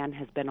 that man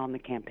has been on the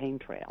campaign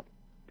trail.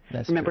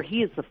 Remember, he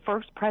is the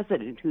first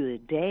president who, the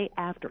day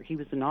after he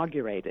was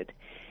inaugurated,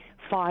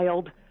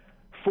 filed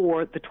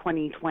for the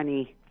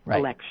 2020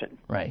 election.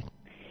 Right.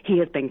 He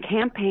has been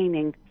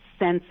campaigning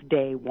since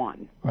day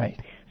one.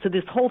 Right. So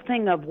this whole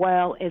thing of,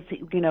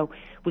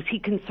 was he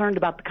concerned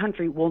about the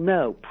country? Well,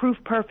 no. Proof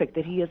perfect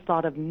that he has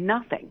thought of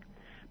nothing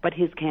but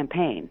his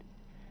campaign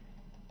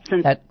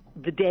since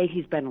the day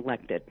he's been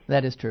elected.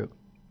 That is true.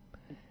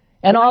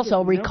 And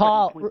also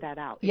recall, point that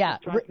out. Yeah,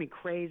 it drives me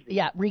crazy.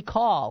 Yeah,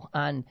 recall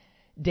on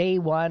day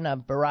one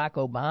of Barack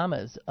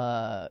Obama's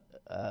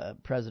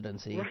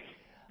presidency,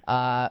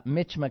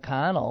 Mitch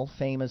McConnell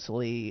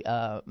famously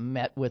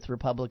met with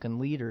Republican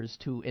leaders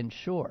to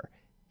ensure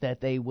that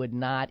they would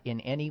not in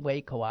any way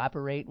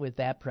cooperate with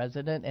that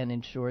president and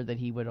ensure that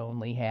he would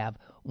only have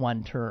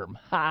one term.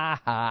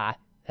 Ha ha!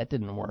 That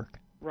didn't work.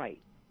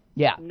 Right.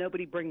 Yeah.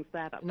 Nobody brings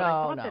that up. No,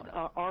 but I thought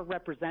that our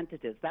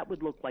representatives, that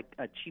would look like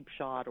a cheap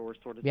shot, or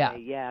sort of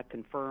say,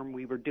 confirm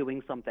we were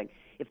doing something,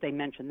 if they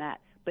mention that.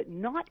 But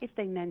not if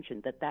they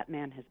mention that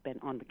man has been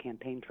on the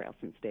campaign trail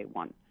since day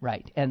one.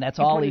 Right. And that's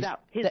all he's...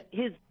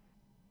 His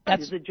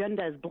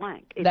agenda is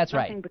blank. It's that's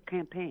nothing right. but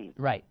campaign.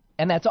 Right.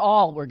 And that's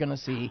all we're going to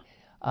see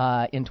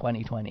in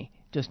 2020.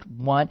 Just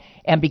one.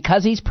 And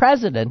because he's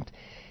president,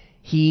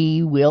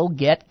 he will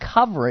get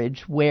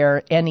coverage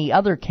where any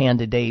other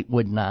candidate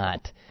would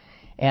not.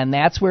 And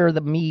that's where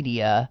the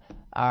media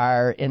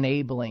are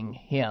enabling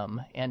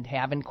him and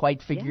haven't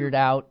quite figured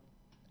out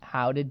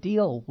how to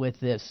deal with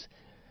this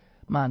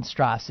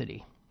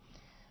monstrosity.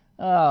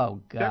 Oh,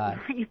 God.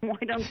 Why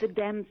don't the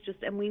Dems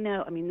just, and we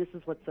know, I mean, this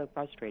is what's so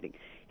frustrating,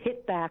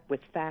 hit back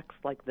with facts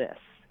like this,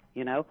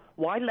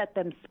 Why let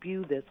them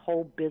spew this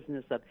whole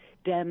business of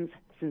Dems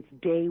since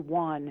day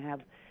one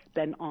have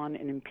been on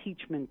an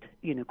impeachment,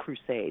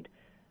 crusade?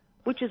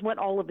 which is what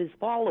all of his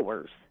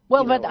followers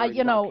are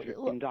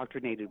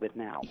indoctrinated with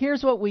now.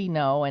 Here's what we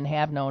know and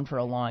have known for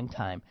a long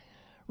time.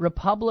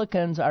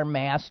 Republicans are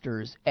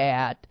masters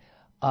at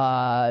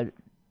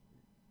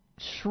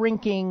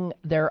shrinking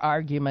their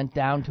argument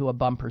down to a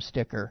bumper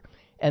sticker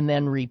and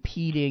then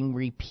repeating,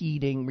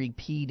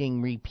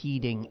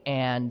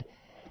 and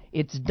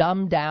it's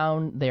dumbed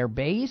down their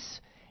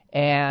base,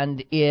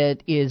 and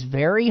it is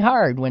very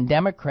hard when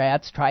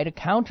Democrats try to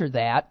counter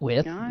that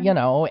with,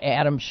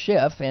 Adam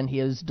Schiff and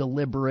his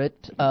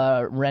deliberate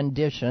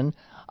rendition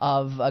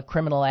of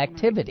criminal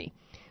activity.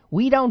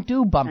 We don't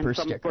do bumper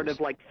stickers. Some sort of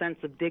like sense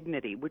of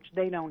dignity, which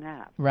they don't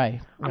have.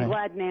 Right. I'm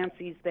glad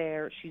Nancy's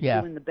there. She's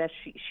doing the best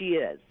she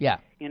is. Yeah.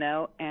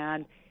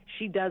 And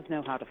she does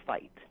know how to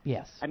fight.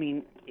 Yes. I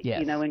mean,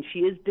 yes. And she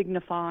is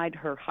dignified.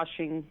 Her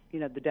hushing,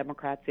 the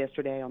Democrats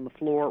yesterday on the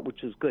floor,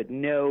 which was good.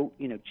 No,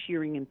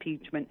 cheering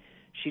impeachment.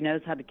 She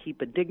knows how to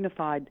keep a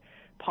dignified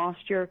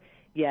posture,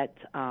 yet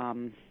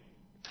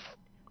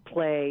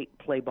play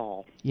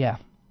ball. Yeah.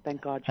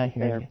 Thank God she's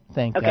there. You.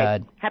 Thank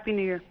God. Happy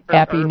New Year.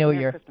 Happy New Merry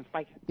Year. Christmas.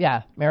 Bye.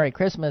 Yeah. Merry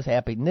Christmas.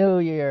 Happy New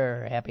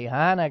Year. Happy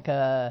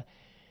Hanukkah.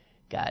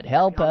 God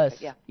help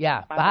us.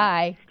 Yeah.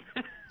 Bye.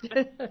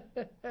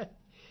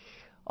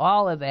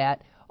 All of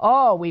that.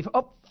 Oh,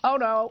 oh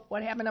no.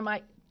 What happened to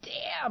my...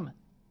 Damn.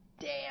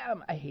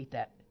 I hate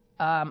that.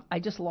 I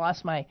just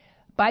lost my...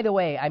 By the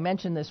way, I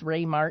mentioned this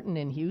Ray Martin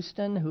in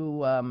Houston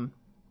who...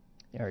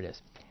 there it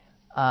is.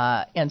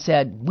 And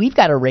said, we've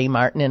got a Ray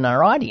Martin in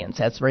our audience.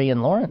 That's Ray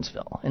in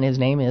Lawrenceville. And his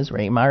name is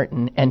Ray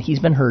Martin, and he's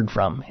been heard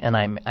from, and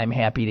I'm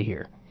happy to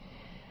hear.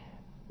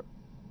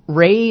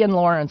 Ray in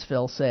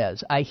Lawrenceville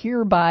says, I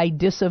hereby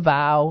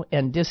disavow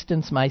and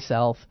distance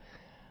myself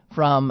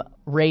from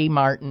Ray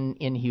Martin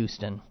in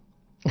Houston.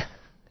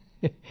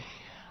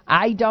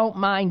 I don't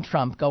mind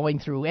Trump going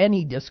through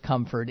any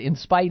discomfort in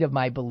spite of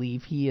my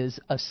belief he is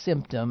a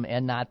symptom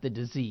and not the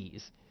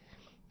disease.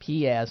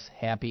 P.S.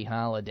 Happy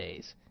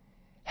Holidays.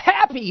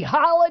 Happy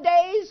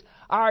Holidays?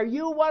 Are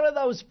you one of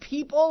those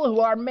people who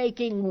are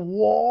making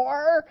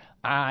war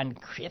on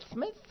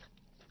Christmas?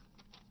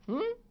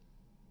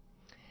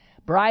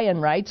 Brian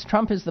writes,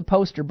 Trump is the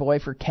poster boy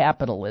for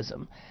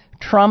capitalism.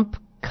 Trump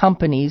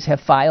companies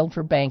have filed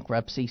for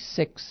bankruptcy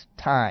 6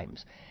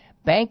 times.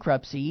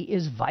 Bankruptcy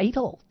is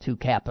vital to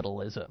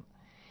capitalism.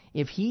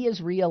 If he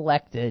is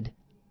reelected,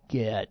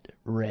 get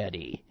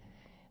ready.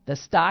 The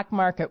stock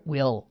market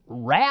will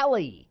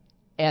rally,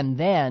 and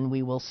then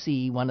we will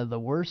see one of the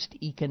worst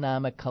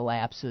economic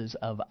collapses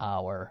of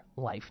our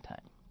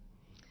lifetime.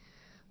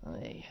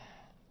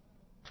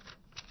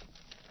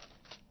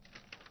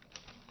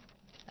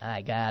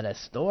 I got a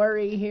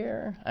story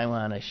here I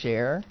want to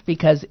share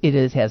because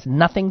it has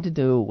nothing to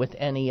do with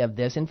any of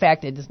this. In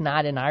fact, it is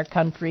not in our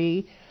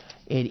country.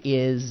 It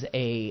is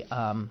a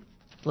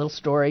little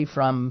story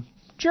from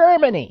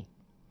Germany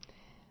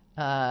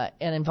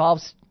and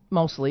involves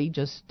mostly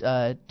just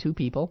 2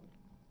 people,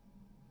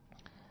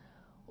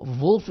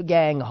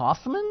 Wolfgang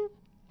Hoffmann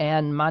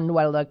and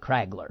Manuela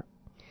Kragler.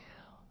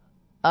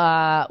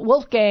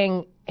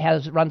 Wolfgang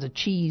runs a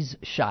cheese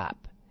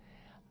shop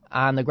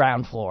on the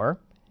ground floor.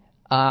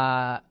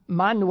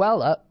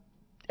 Manuela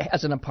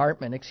has an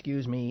apartment,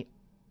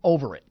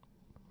 over it.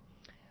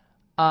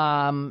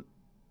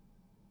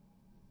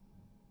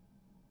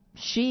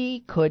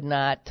 She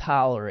cannot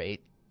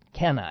tolerate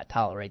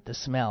the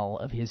smell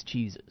of his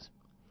cheeses.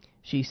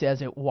 She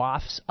says it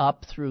wafts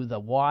up through the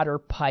water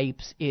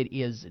pipes.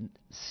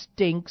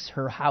 Stinks.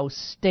 Her house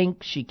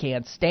stinks. She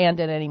can't stand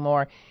it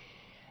anymore.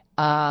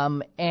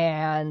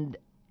 And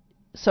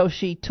so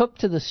she took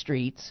to the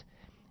streets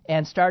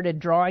and started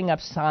drawing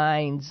up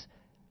signs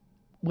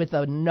with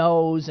a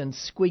nose and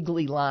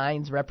squiggly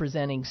lines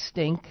representing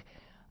stink,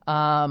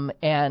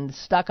 and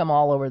stuck them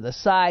all over the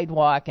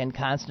sidewalk and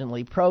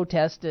constantly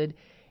protested.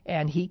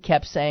 And he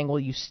kept saying, will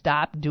you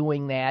stop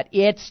doing that?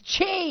 It's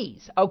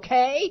cheese,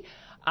 okay?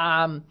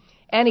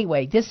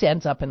 Anyway, this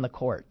ends up in the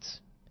courts.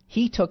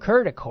 He took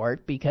her to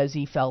court because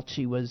he felt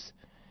she was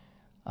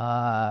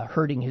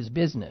hurting his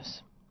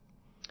business.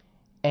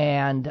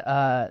 And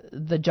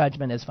the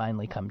judgment has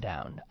finally come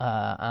down.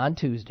 On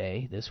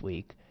Tuesday this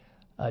week,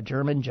 a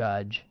German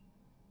judge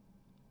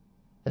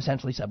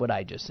essentially said what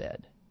I just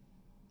said.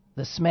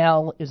 The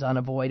smell is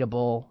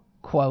unavoidable,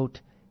 quote,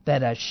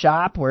 that a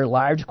shop where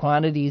large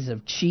quantities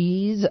of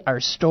cheese are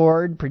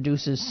stored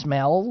produces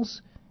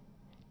smells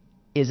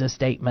is a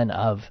statement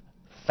of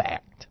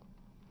fact.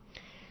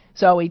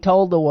 So he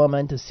told the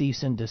woman to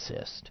cease and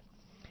desist.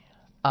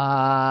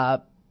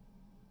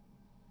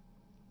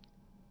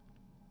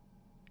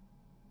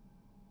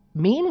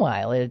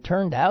 Meanwhile, it had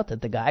turned out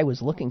that the guy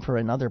was looking for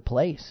another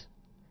place.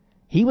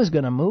 He was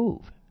going to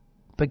move.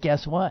 But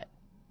guess what?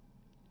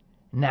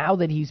 Now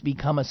that he's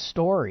become a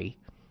story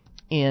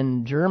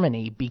in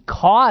Germany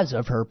because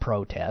of her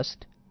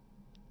protest,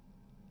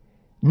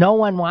 no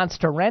one wants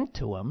to rent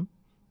to him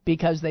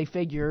because they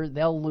figure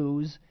they'll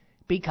lose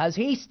because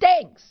he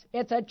stinks.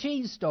 It's a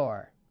cheese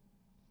store.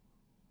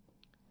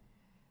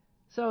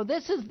 So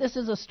this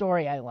is a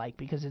story I like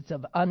because it's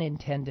of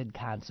unintended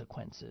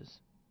consequences.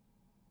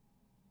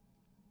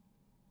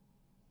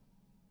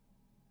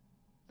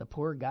 the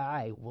poor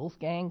guy,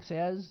 Wolfgang,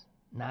 says,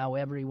 now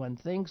everyone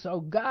thinks, oh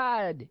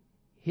God,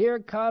 here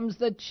comes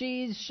the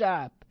cheese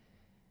shop.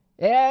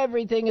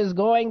 Everything is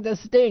going to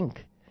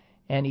stink.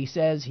 And he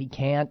says he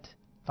can't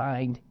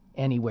find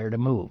anywhere to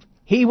move.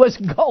 He was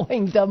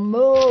going to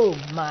move,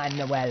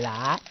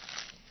 Manuela.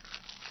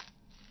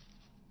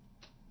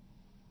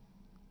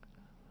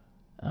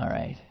 All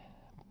right.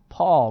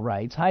 Paul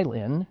writes, hi,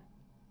 Lynn.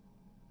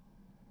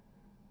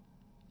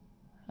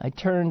 I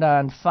turned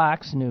on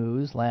Fox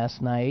News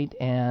last night,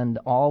 and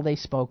all they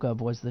spoke of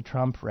was the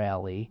Trump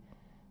rally,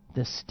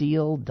 the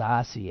Steele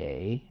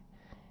dossier,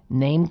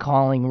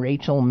 name-calling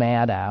Rachel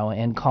Maddow,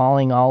 and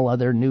calling all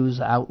other news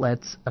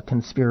outlets a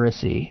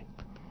conspiracy.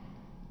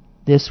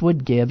 This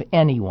would give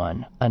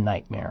anyone a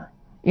nightmare.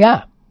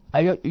 Yeah.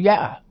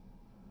 I'm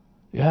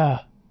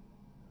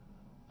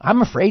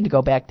afraid to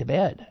go back to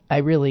bed. I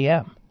really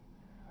am.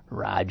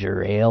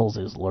 Roger Ailes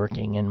is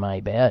lurking in my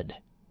bed.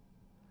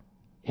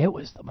 It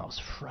was the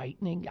most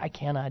frightening. I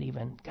cannot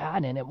even...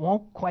 God, and it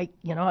won't quite...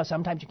 You know how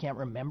sometimes you can't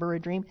remember a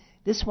dream?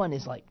 This one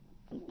is like...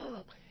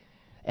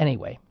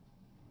 Anyway.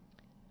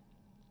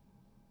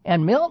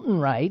 And Milton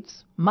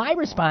writes, my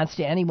response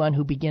to anyone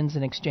who begins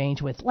an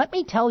exchange with, let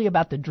me tell you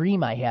about the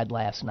dream I had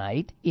last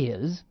night,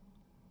 is,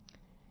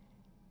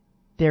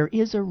 there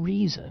is a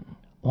reason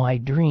why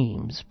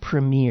dreams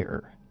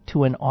premiere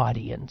to an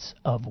audience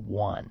of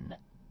one.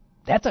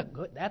 That's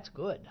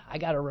good. I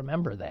got to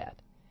remember that.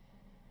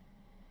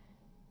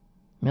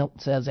 Milton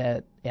says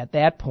at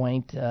that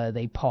point,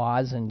 they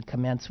pause and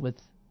commence with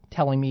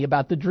telling me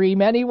about the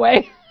dream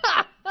anyway.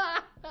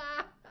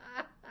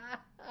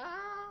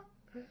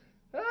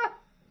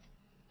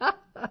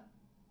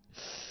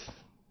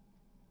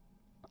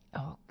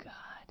 Oh,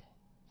 God.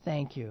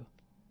 Thank you.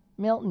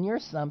 Milton, you're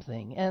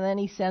something. And then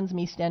he sends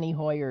me Steny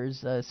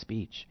Hoyer's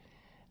speech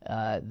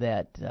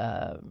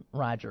that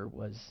Roger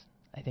was,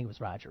 I think it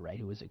was Roger, right,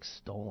 who was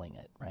extolling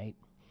it, right?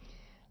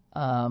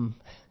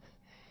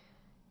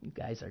 You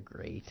guys are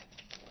great.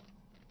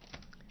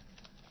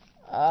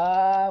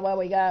 What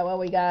we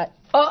got?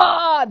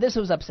 Oh, this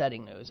was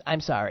upsetting news.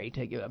 I'm sorry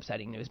to give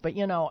upsetting news, but,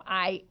 you know,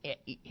 I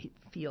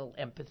feel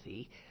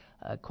empathy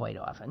quite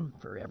often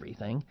for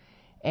everything.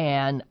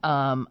 And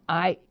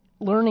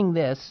learning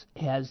this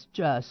has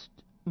just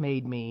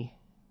made me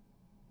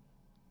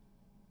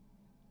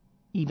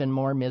even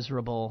more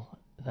miserable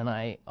than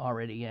I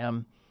already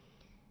am.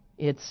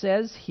 It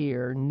says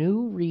here,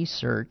 new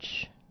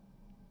research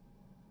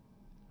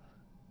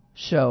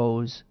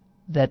shows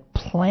that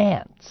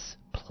plants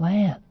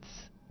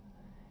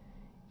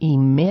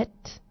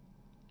emit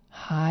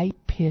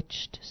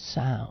high-pitched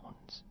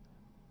sounds,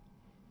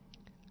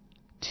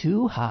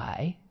 too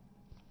high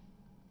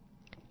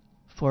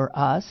for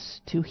us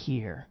to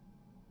hear.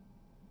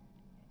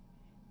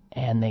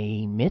 And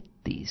they emit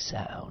these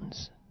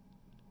sounds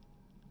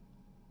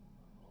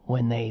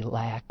when they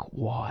lack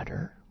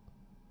water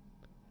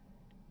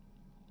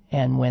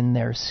and when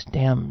their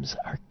stems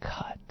are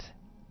cut.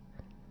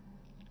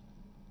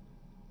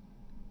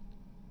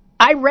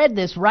 I read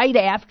this right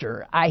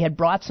after I had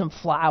brought some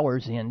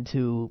flowers in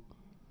to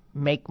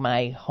make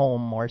my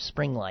home more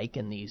spring-like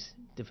in these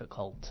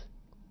difficult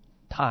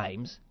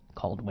times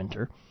called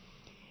winter.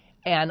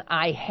 And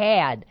I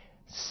had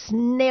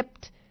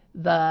snipped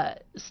the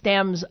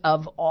stems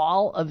of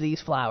all of these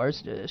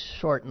flowers to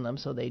shorten them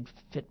so they'd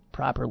fit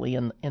properly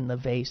in the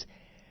vase.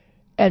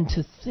 And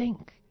to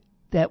think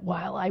that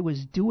while I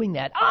was doing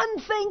that,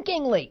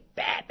 unthinkingly,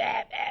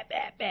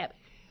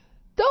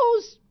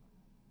 those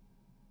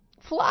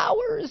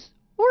flowers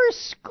were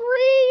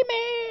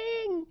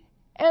screaming,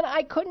 and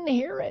I couldn't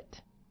hear it.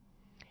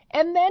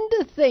 And then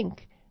to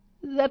think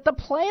that the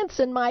plants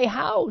in my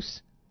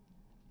house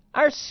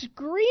are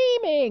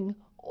screaming,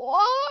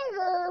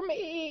 water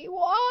me,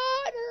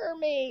 water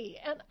me.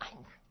 And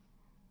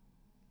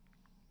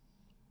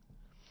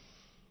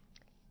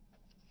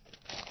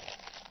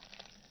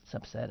it's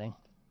upsetting.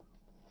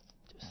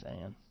 Just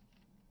saying.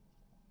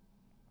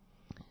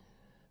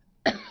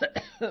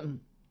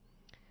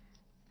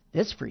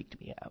 This freaked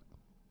me out.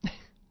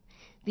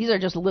 These are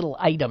just little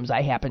items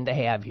I happen to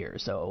have here,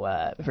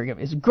 so forgive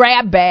me. It's a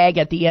grab bag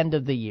at the end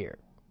of the year.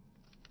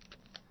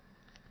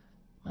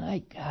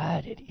 My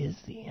God, it is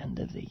the end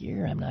of the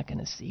year. I'm not going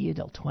to see you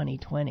till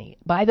 2020.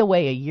 By the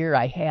way, a year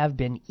I have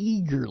been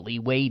eagerly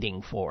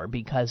waiting for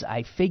because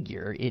I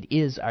figure it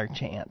is our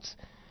chance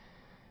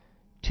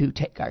to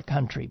take our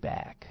country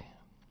back.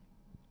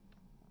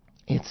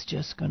 It's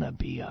just going to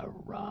be a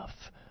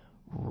rough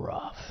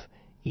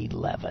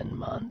 11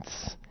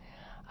 months.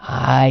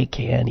 I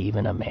can't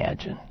even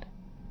imagine.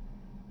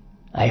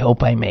 I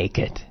hope I make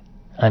it.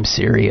 I'm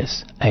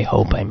serious. I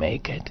hope I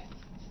make it.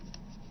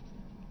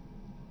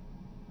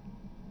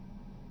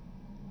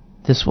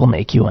 This will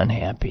make you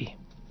unhappy.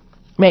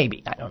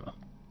 Maybe. I don't know.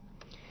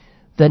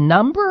 The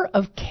number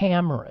of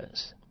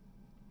cameras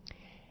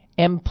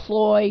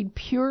employed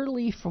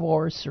purely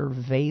for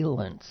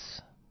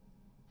surveillance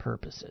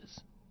purposes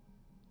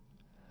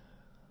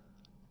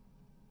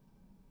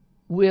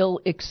will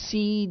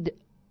exceed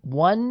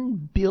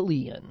 1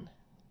 billion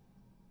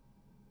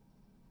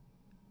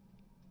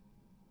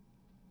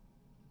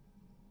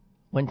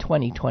when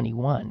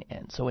 2021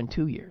 ends, so in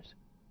 2 years.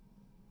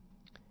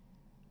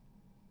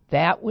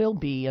 That will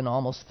be an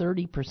almost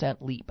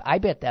 30% leap. I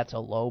bet they're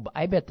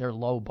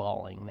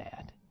lowballing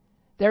that.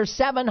 There's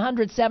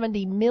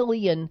 770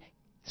 million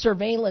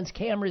surveillance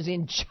cameras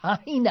in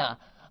China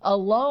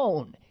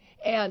alone.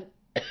 And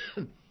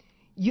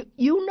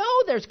you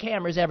know there's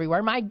cameras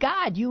everywhere. My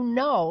God,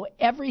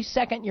 every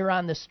second you're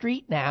on the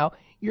street now,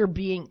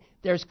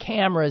 there's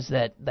cameras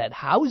that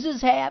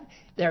houses have,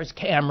 there's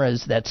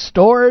cameras that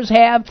stores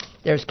have,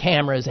 there's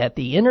cameras at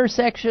the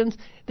intersections,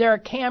 there are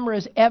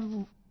cameras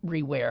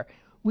everywhere.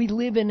 We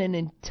live in an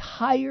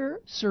entire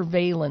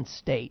surveillance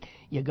state.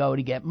 You go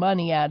to get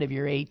money out of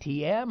your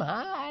ATM,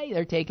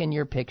 they're taking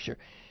your picture.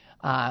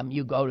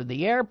 You go to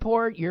the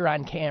airport, you're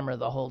on camera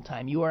the whole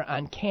time. You are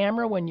on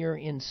camera when you're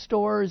in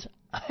stores.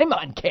 I'm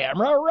on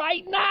camera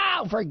right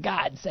now, for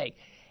God's sake.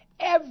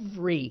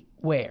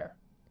 Everywhere.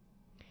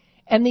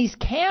 And these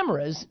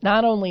cameras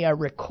not only are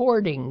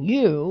recording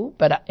you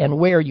and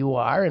where you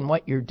are and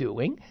what you're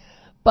doing,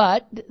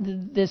 but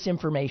this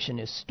information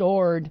is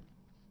stored.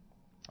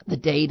 The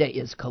data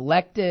is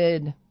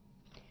collected.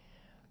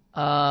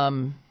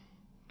 Anybody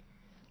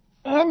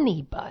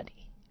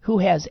who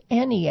has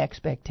any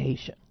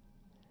expectation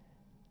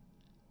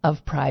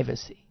of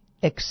privacy,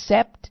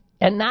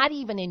 and not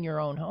even in your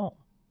own home,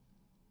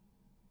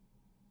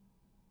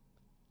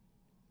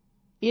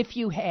 if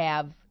you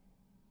have,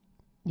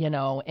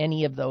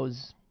 any of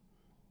those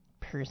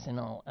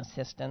personal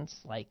assistants,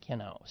 like,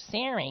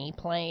 Siri,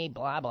 play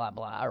blah, blah,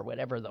 blah, or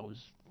whatever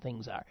those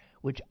things are,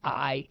 which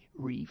I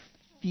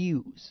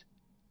refuse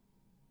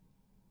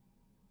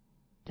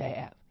to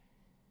have.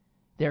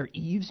 They're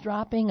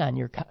eavesdropping on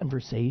your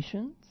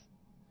conversations.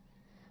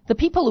 The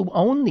people who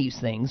own these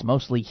things,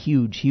 mostly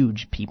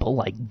huge people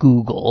like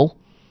Google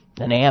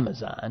and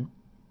Amazon,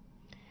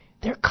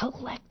 they're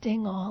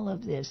collecting all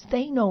of this.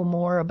 They know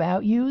more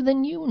about you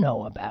than you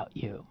know about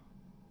you.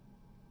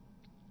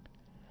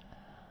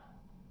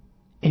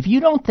 If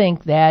you don't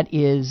think that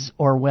is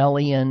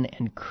Orwellian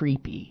and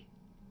creepy,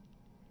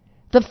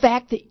 the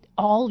fact that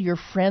all your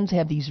friends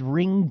have these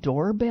Ring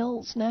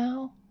doorbells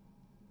now,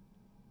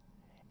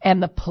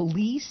 and the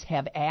police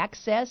have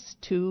access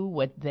to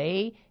what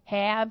they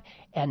have,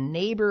 and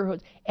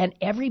neighborhoods, and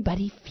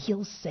everybody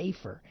feels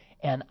safer.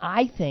 And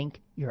I think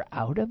you're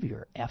out of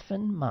your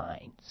effing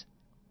minds.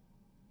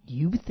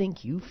 You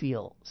think you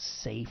feel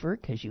safer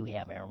because you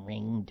have a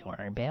Ring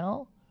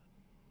doorbell?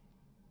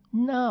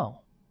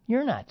 No,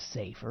 you're not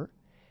safer.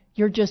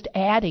 You're just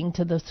adding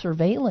to the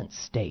surveillance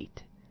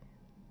state.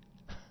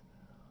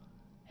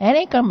 That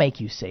ain't going to make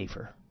you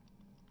safer.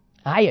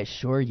 I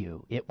assure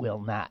you it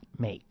will not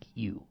make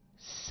you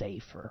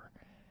safer.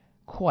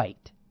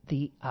 Quite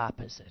the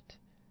opposite.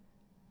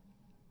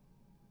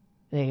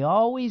 They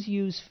always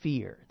use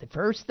fear. The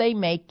first they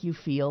make you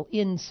feel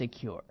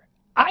insecure.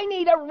 I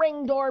need a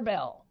Ring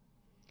doorbell.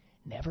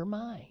 Never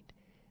mind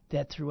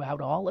that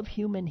throughout all of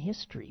human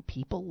history,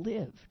 people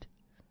lived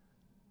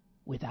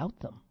without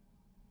them.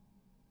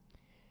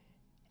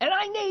 And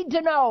I need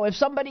to know if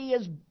somebody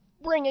is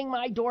ringing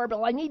my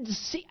doorbell. I need to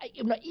see,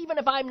 even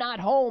if I'm not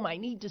home, I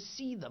need to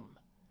see them.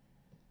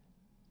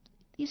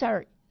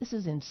 This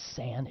is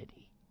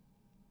insanity,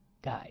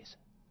 guys.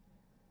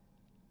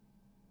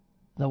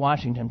 The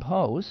Washington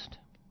Post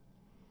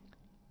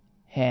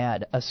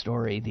had a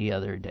story the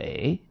other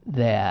day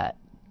that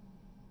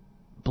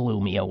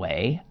blew me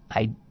away.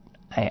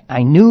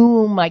 I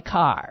knew my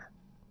car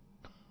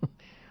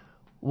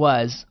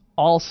was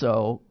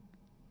also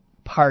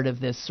part of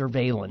this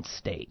surveillance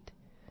state.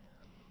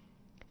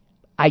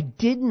 I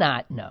did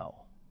not know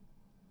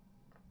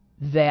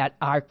that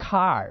our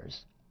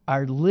cars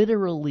are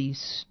literally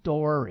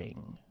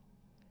storing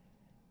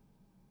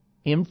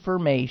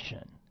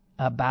information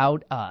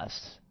about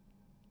us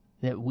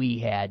that we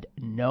had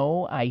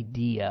no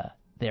idea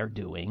they're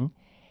doing,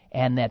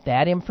 and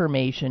that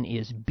information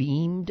is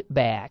beamed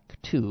back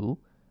to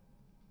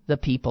the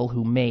people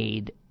who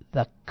made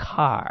the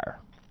car.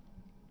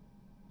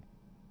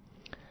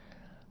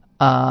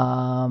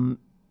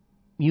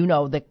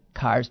 The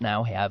cars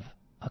now have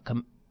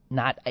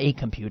not a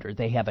computer,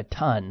 they have a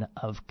ton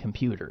of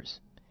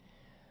computers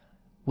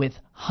with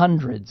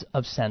hundreds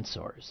of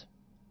sensors.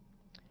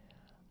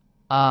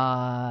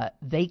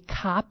 They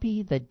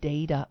copy the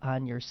data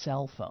on your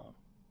cell phone.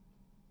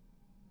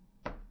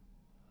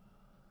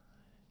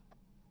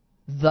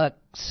 The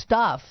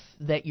stuff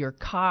that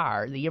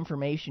the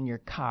information your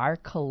car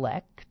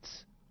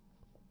collects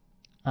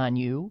on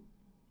you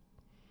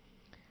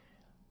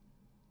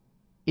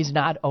is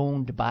not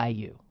owned by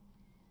you.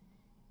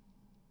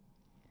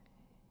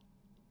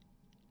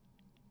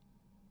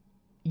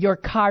 Your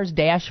car's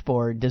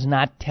dashboard does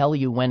not tell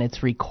you when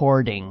it's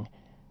recording.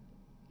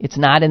 It's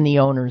not in the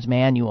owner's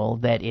manual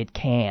that it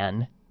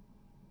can.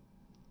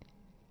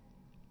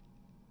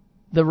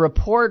 The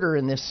reporter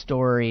in this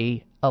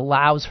story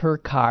allows her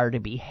car to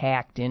be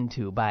hacked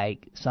into by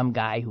some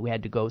guy who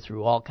had to go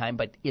through all kinds,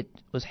 but it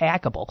was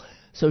hackable.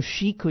 So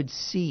she could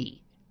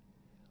see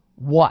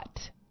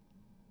what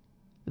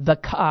the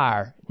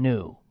car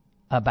knew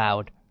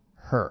about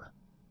her.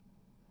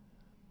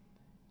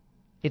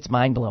 It's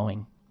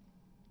mind-blowing.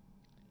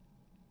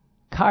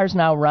 Cars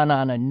now run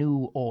on a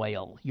new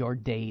oil, your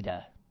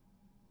data.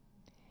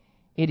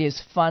 It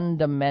is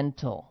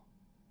fundamental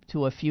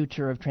to a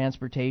future of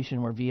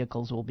transportation where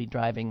vehicles will be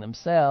driving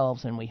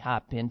themselves and we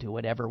hop into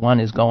whatever one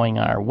is going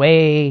our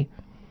way.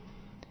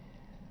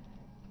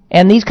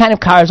 And these kind of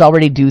cars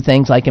already do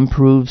things like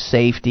improve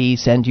safety,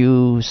 send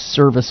you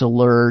service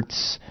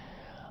alerts,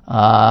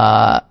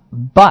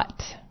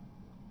 but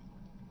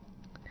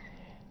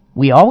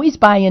we always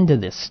buy into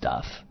this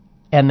stuff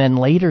and then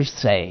later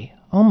say,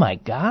 oh my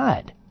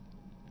God,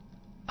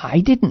 I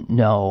didn't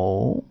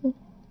know.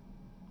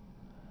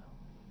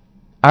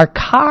 Our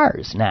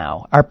cars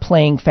now are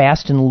playing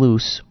fast and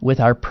loose with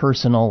our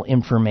personal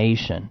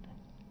information.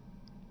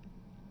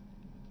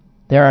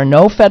 There are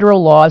no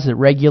federal laws that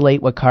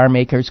regulate what car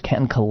makers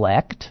can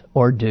collect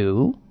or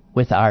do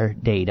with our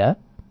data.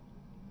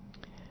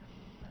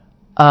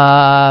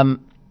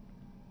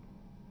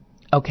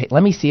 Okay,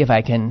 let me see if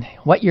I can...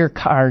 What your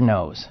car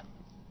knows.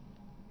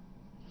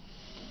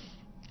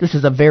 This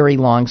is a very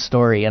long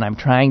story, and I'm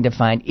trying to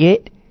find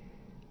it.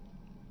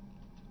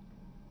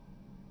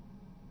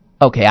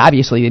 Okay,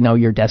 obviously you know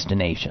your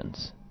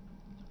destinations.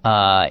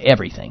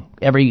 Everything.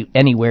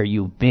 Anywhere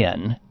you've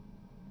been.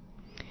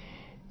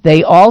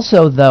 They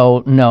also,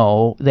 though,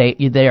 know they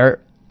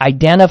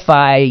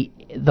identify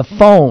the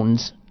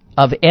phones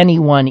of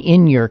anyone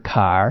in your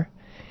car.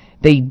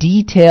 They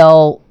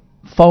detail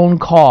phone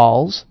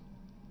calls.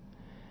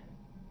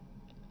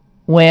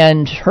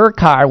 When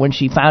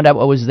she found out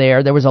what was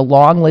there was a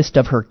long list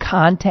of her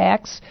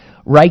contacts,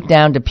 right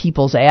down to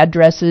people's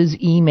addresses,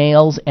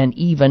 emails, and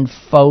even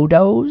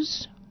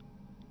photos.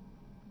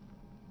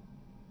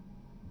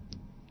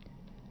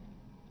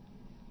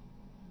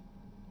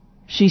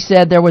 She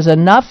said there was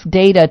enough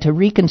data to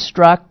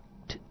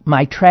reconstruct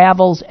my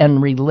travels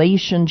and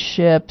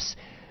relationships.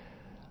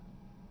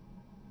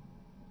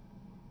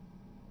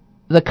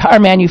 The car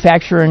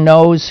manufacturer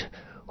knows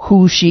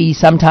who she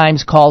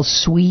sometimes calls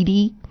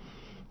sweetie,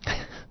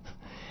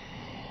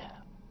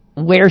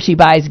 where she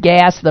buys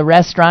gas, the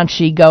restaurant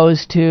she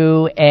goes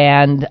to,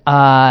 and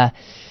and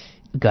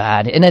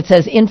it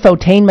says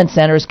infotainment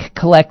centers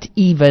collect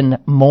even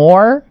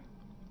more.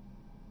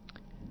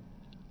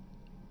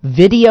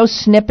 Video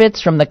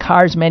snippets from the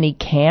car's many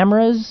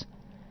cameras.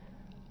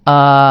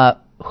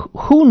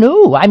 Who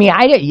knew? I mean,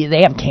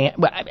 they have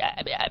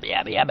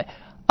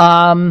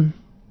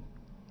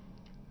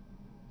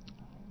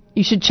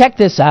you should check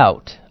this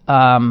out.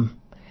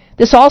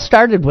 This all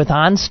started with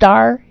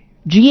OnStar.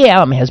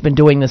 GM has been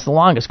doing this the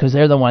longest because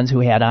they're the ones who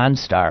had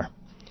OnStar.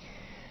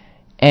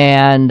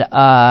 And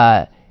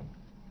now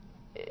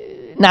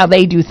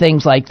they do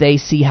things like they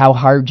see how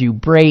hard you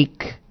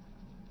brake,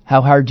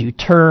 how hard you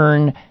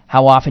turn,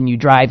 how often you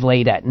drive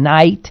late at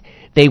night.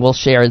 They will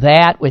share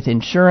that with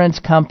insurance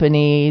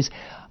companies.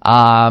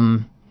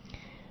 Obviously,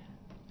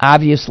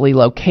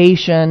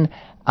 location.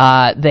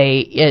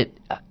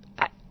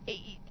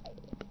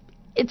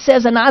 It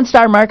says an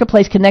OnStar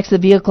marketplace connects the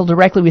vehicle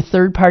directly with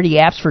third-party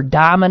apps for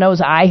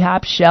Domino's,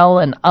 IHOP, Shell,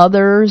 and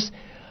others.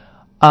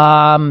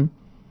 The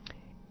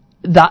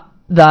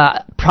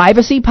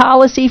privacy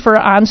policy for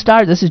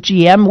OnStar, this is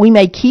GM, we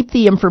may keep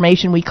the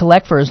information we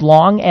collect for as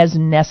long as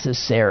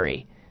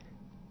necessary,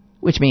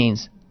 which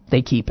means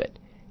they keep it,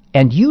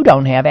 and you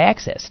don't have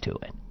access to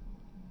it.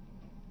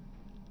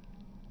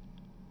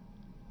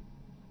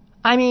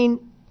 I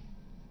mean,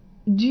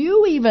 do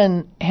you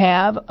even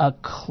have a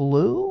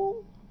clue?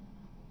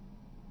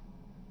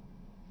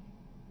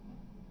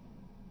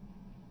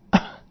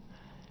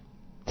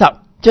 So,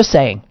 just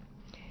saying,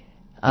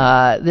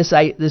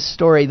 this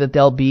story that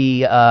there'll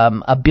be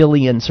 1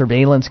 billion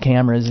surveillance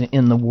cameras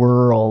in the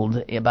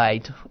world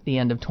by the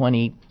end of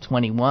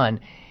 2021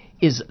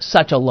 is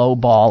such a low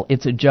ball,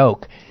 it's a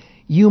joke.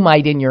 You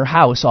might in your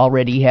house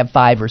already have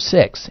 5 or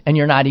 6, and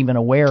you're not even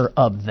aware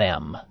of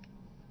them.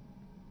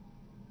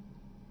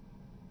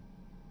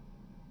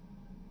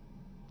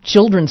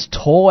 Children's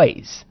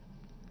toys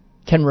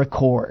can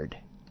record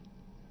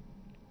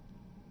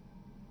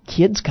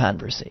kids'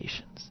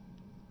 conversations.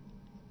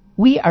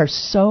 We are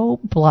so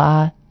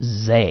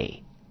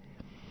blasé.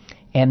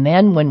 And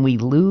then when we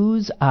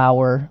lose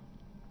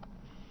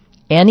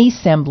any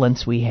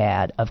semblance we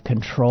had of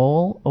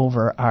control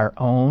over our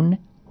own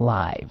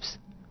lives,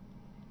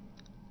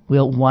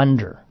 we'll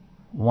wonder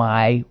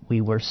why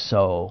we were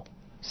so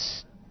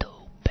stupid.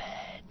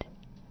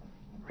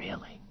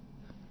 Really.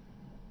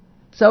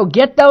 So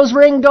get those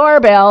Ring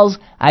doorbells.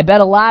 I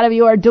bet a lot of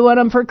you are doing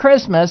them for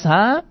Christmas,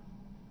 huh?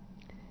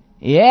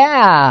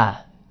 Yeah.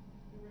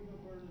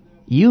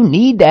 You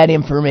need that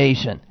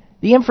information.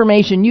 The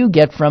information you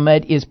get from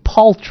it is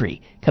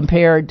paltry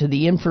compared to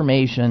the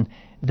information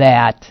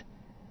that...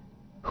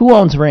 Who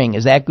owns Ring?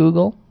 Is that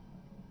Google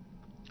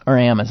or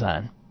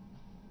Amazon?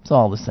 It's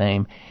all the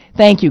same.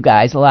 Thank you,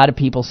 guys. A lot of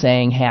people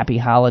saying Happy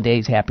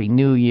Holidays, Happy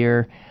New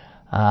Year.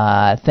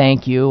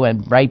 Thank you,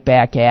 and right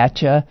back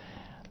at you,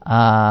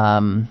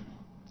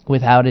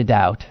 without a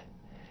doubt.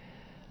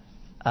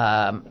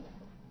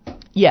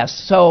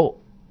 Yes, so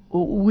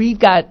we've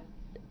got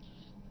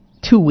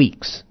 2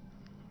 weeks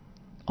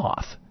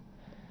off.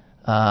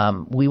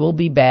 We will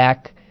be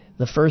back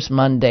the first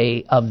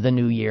Monday of the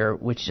new year,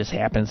 which just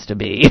happens to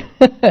be,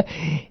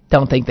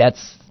 don't think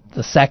that's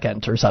the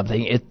 2nd or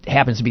something. It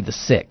happens to be the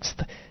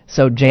 6th.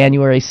 So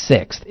January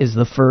 6th is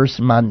the first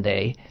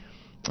Monday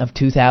of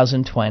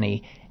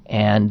 2020,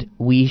 and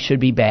we should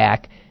be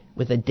back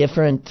with a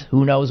different,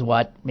 who knows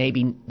what,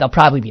 maybe there'll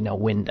probably be no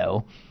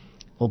window.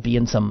 We'll be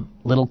in some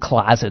little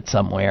closet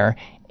somewhere,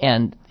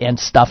 and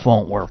stuff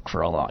won't work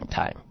for a long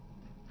time.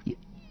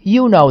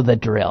 You know the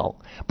drill.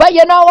 But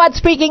you know what,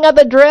 speaking of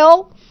the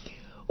drill,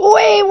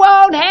 we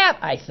won't have,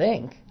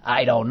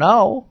 I don't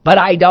know, but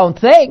I don't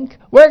think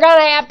we're going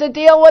to have to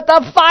deal with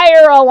the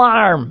fire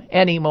alarm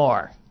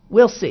anymore.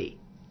 We'll see.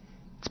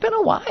 It's been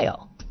a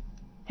while,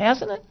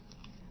 hasn't it?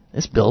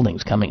 This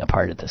building's coming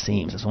apart at the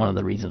seams. It's one of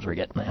the reasons we're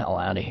getting the hell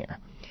out of here.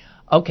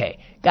 Okay,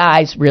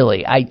 guys,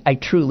 really, I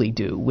truly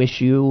do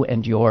wish you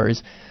and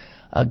yours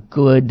a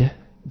good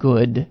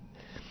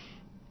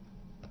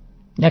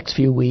next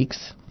few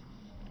weeks.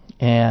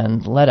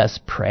 And let us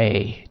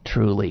pray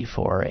truly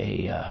for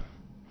a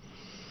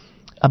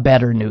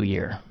better new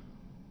year.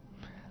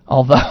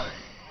 Although,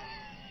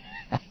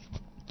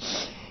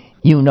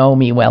 you know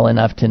me well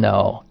enough to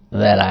know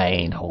that I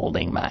ain't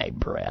holding my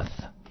breath.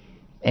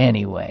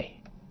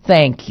 Anyway,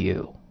 thank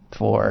you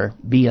for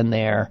being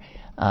there.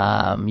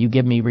 You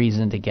give me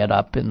reason to get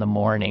up in the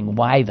morning.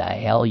 Why the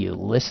hell you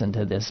listen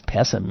to this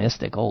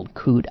pessimistic old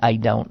coot, I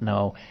don't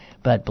know.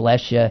 But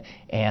bless you,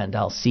 and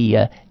I'll see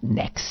you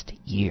next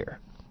year.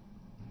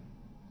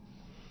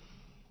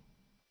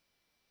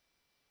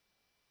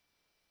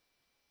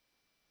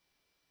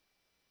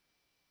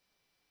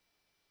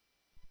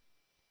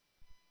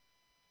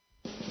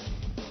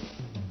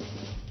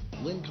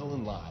 Lynn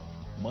Cullen Live,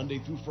 Monday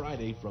through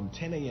Friday from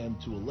 10 a.m.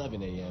 to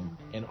 11 a.m.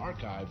 and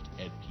archived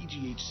at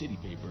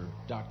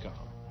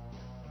pghcitypaper.com.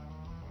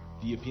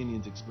 The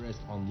opinions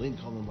expressed on Lynn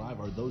Cullen Live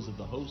are those of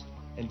the host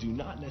and do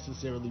not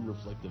necessarily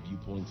reflect the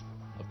viewpoints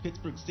of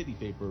Pittsburgh City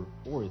Paper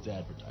or its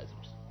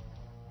advertisers.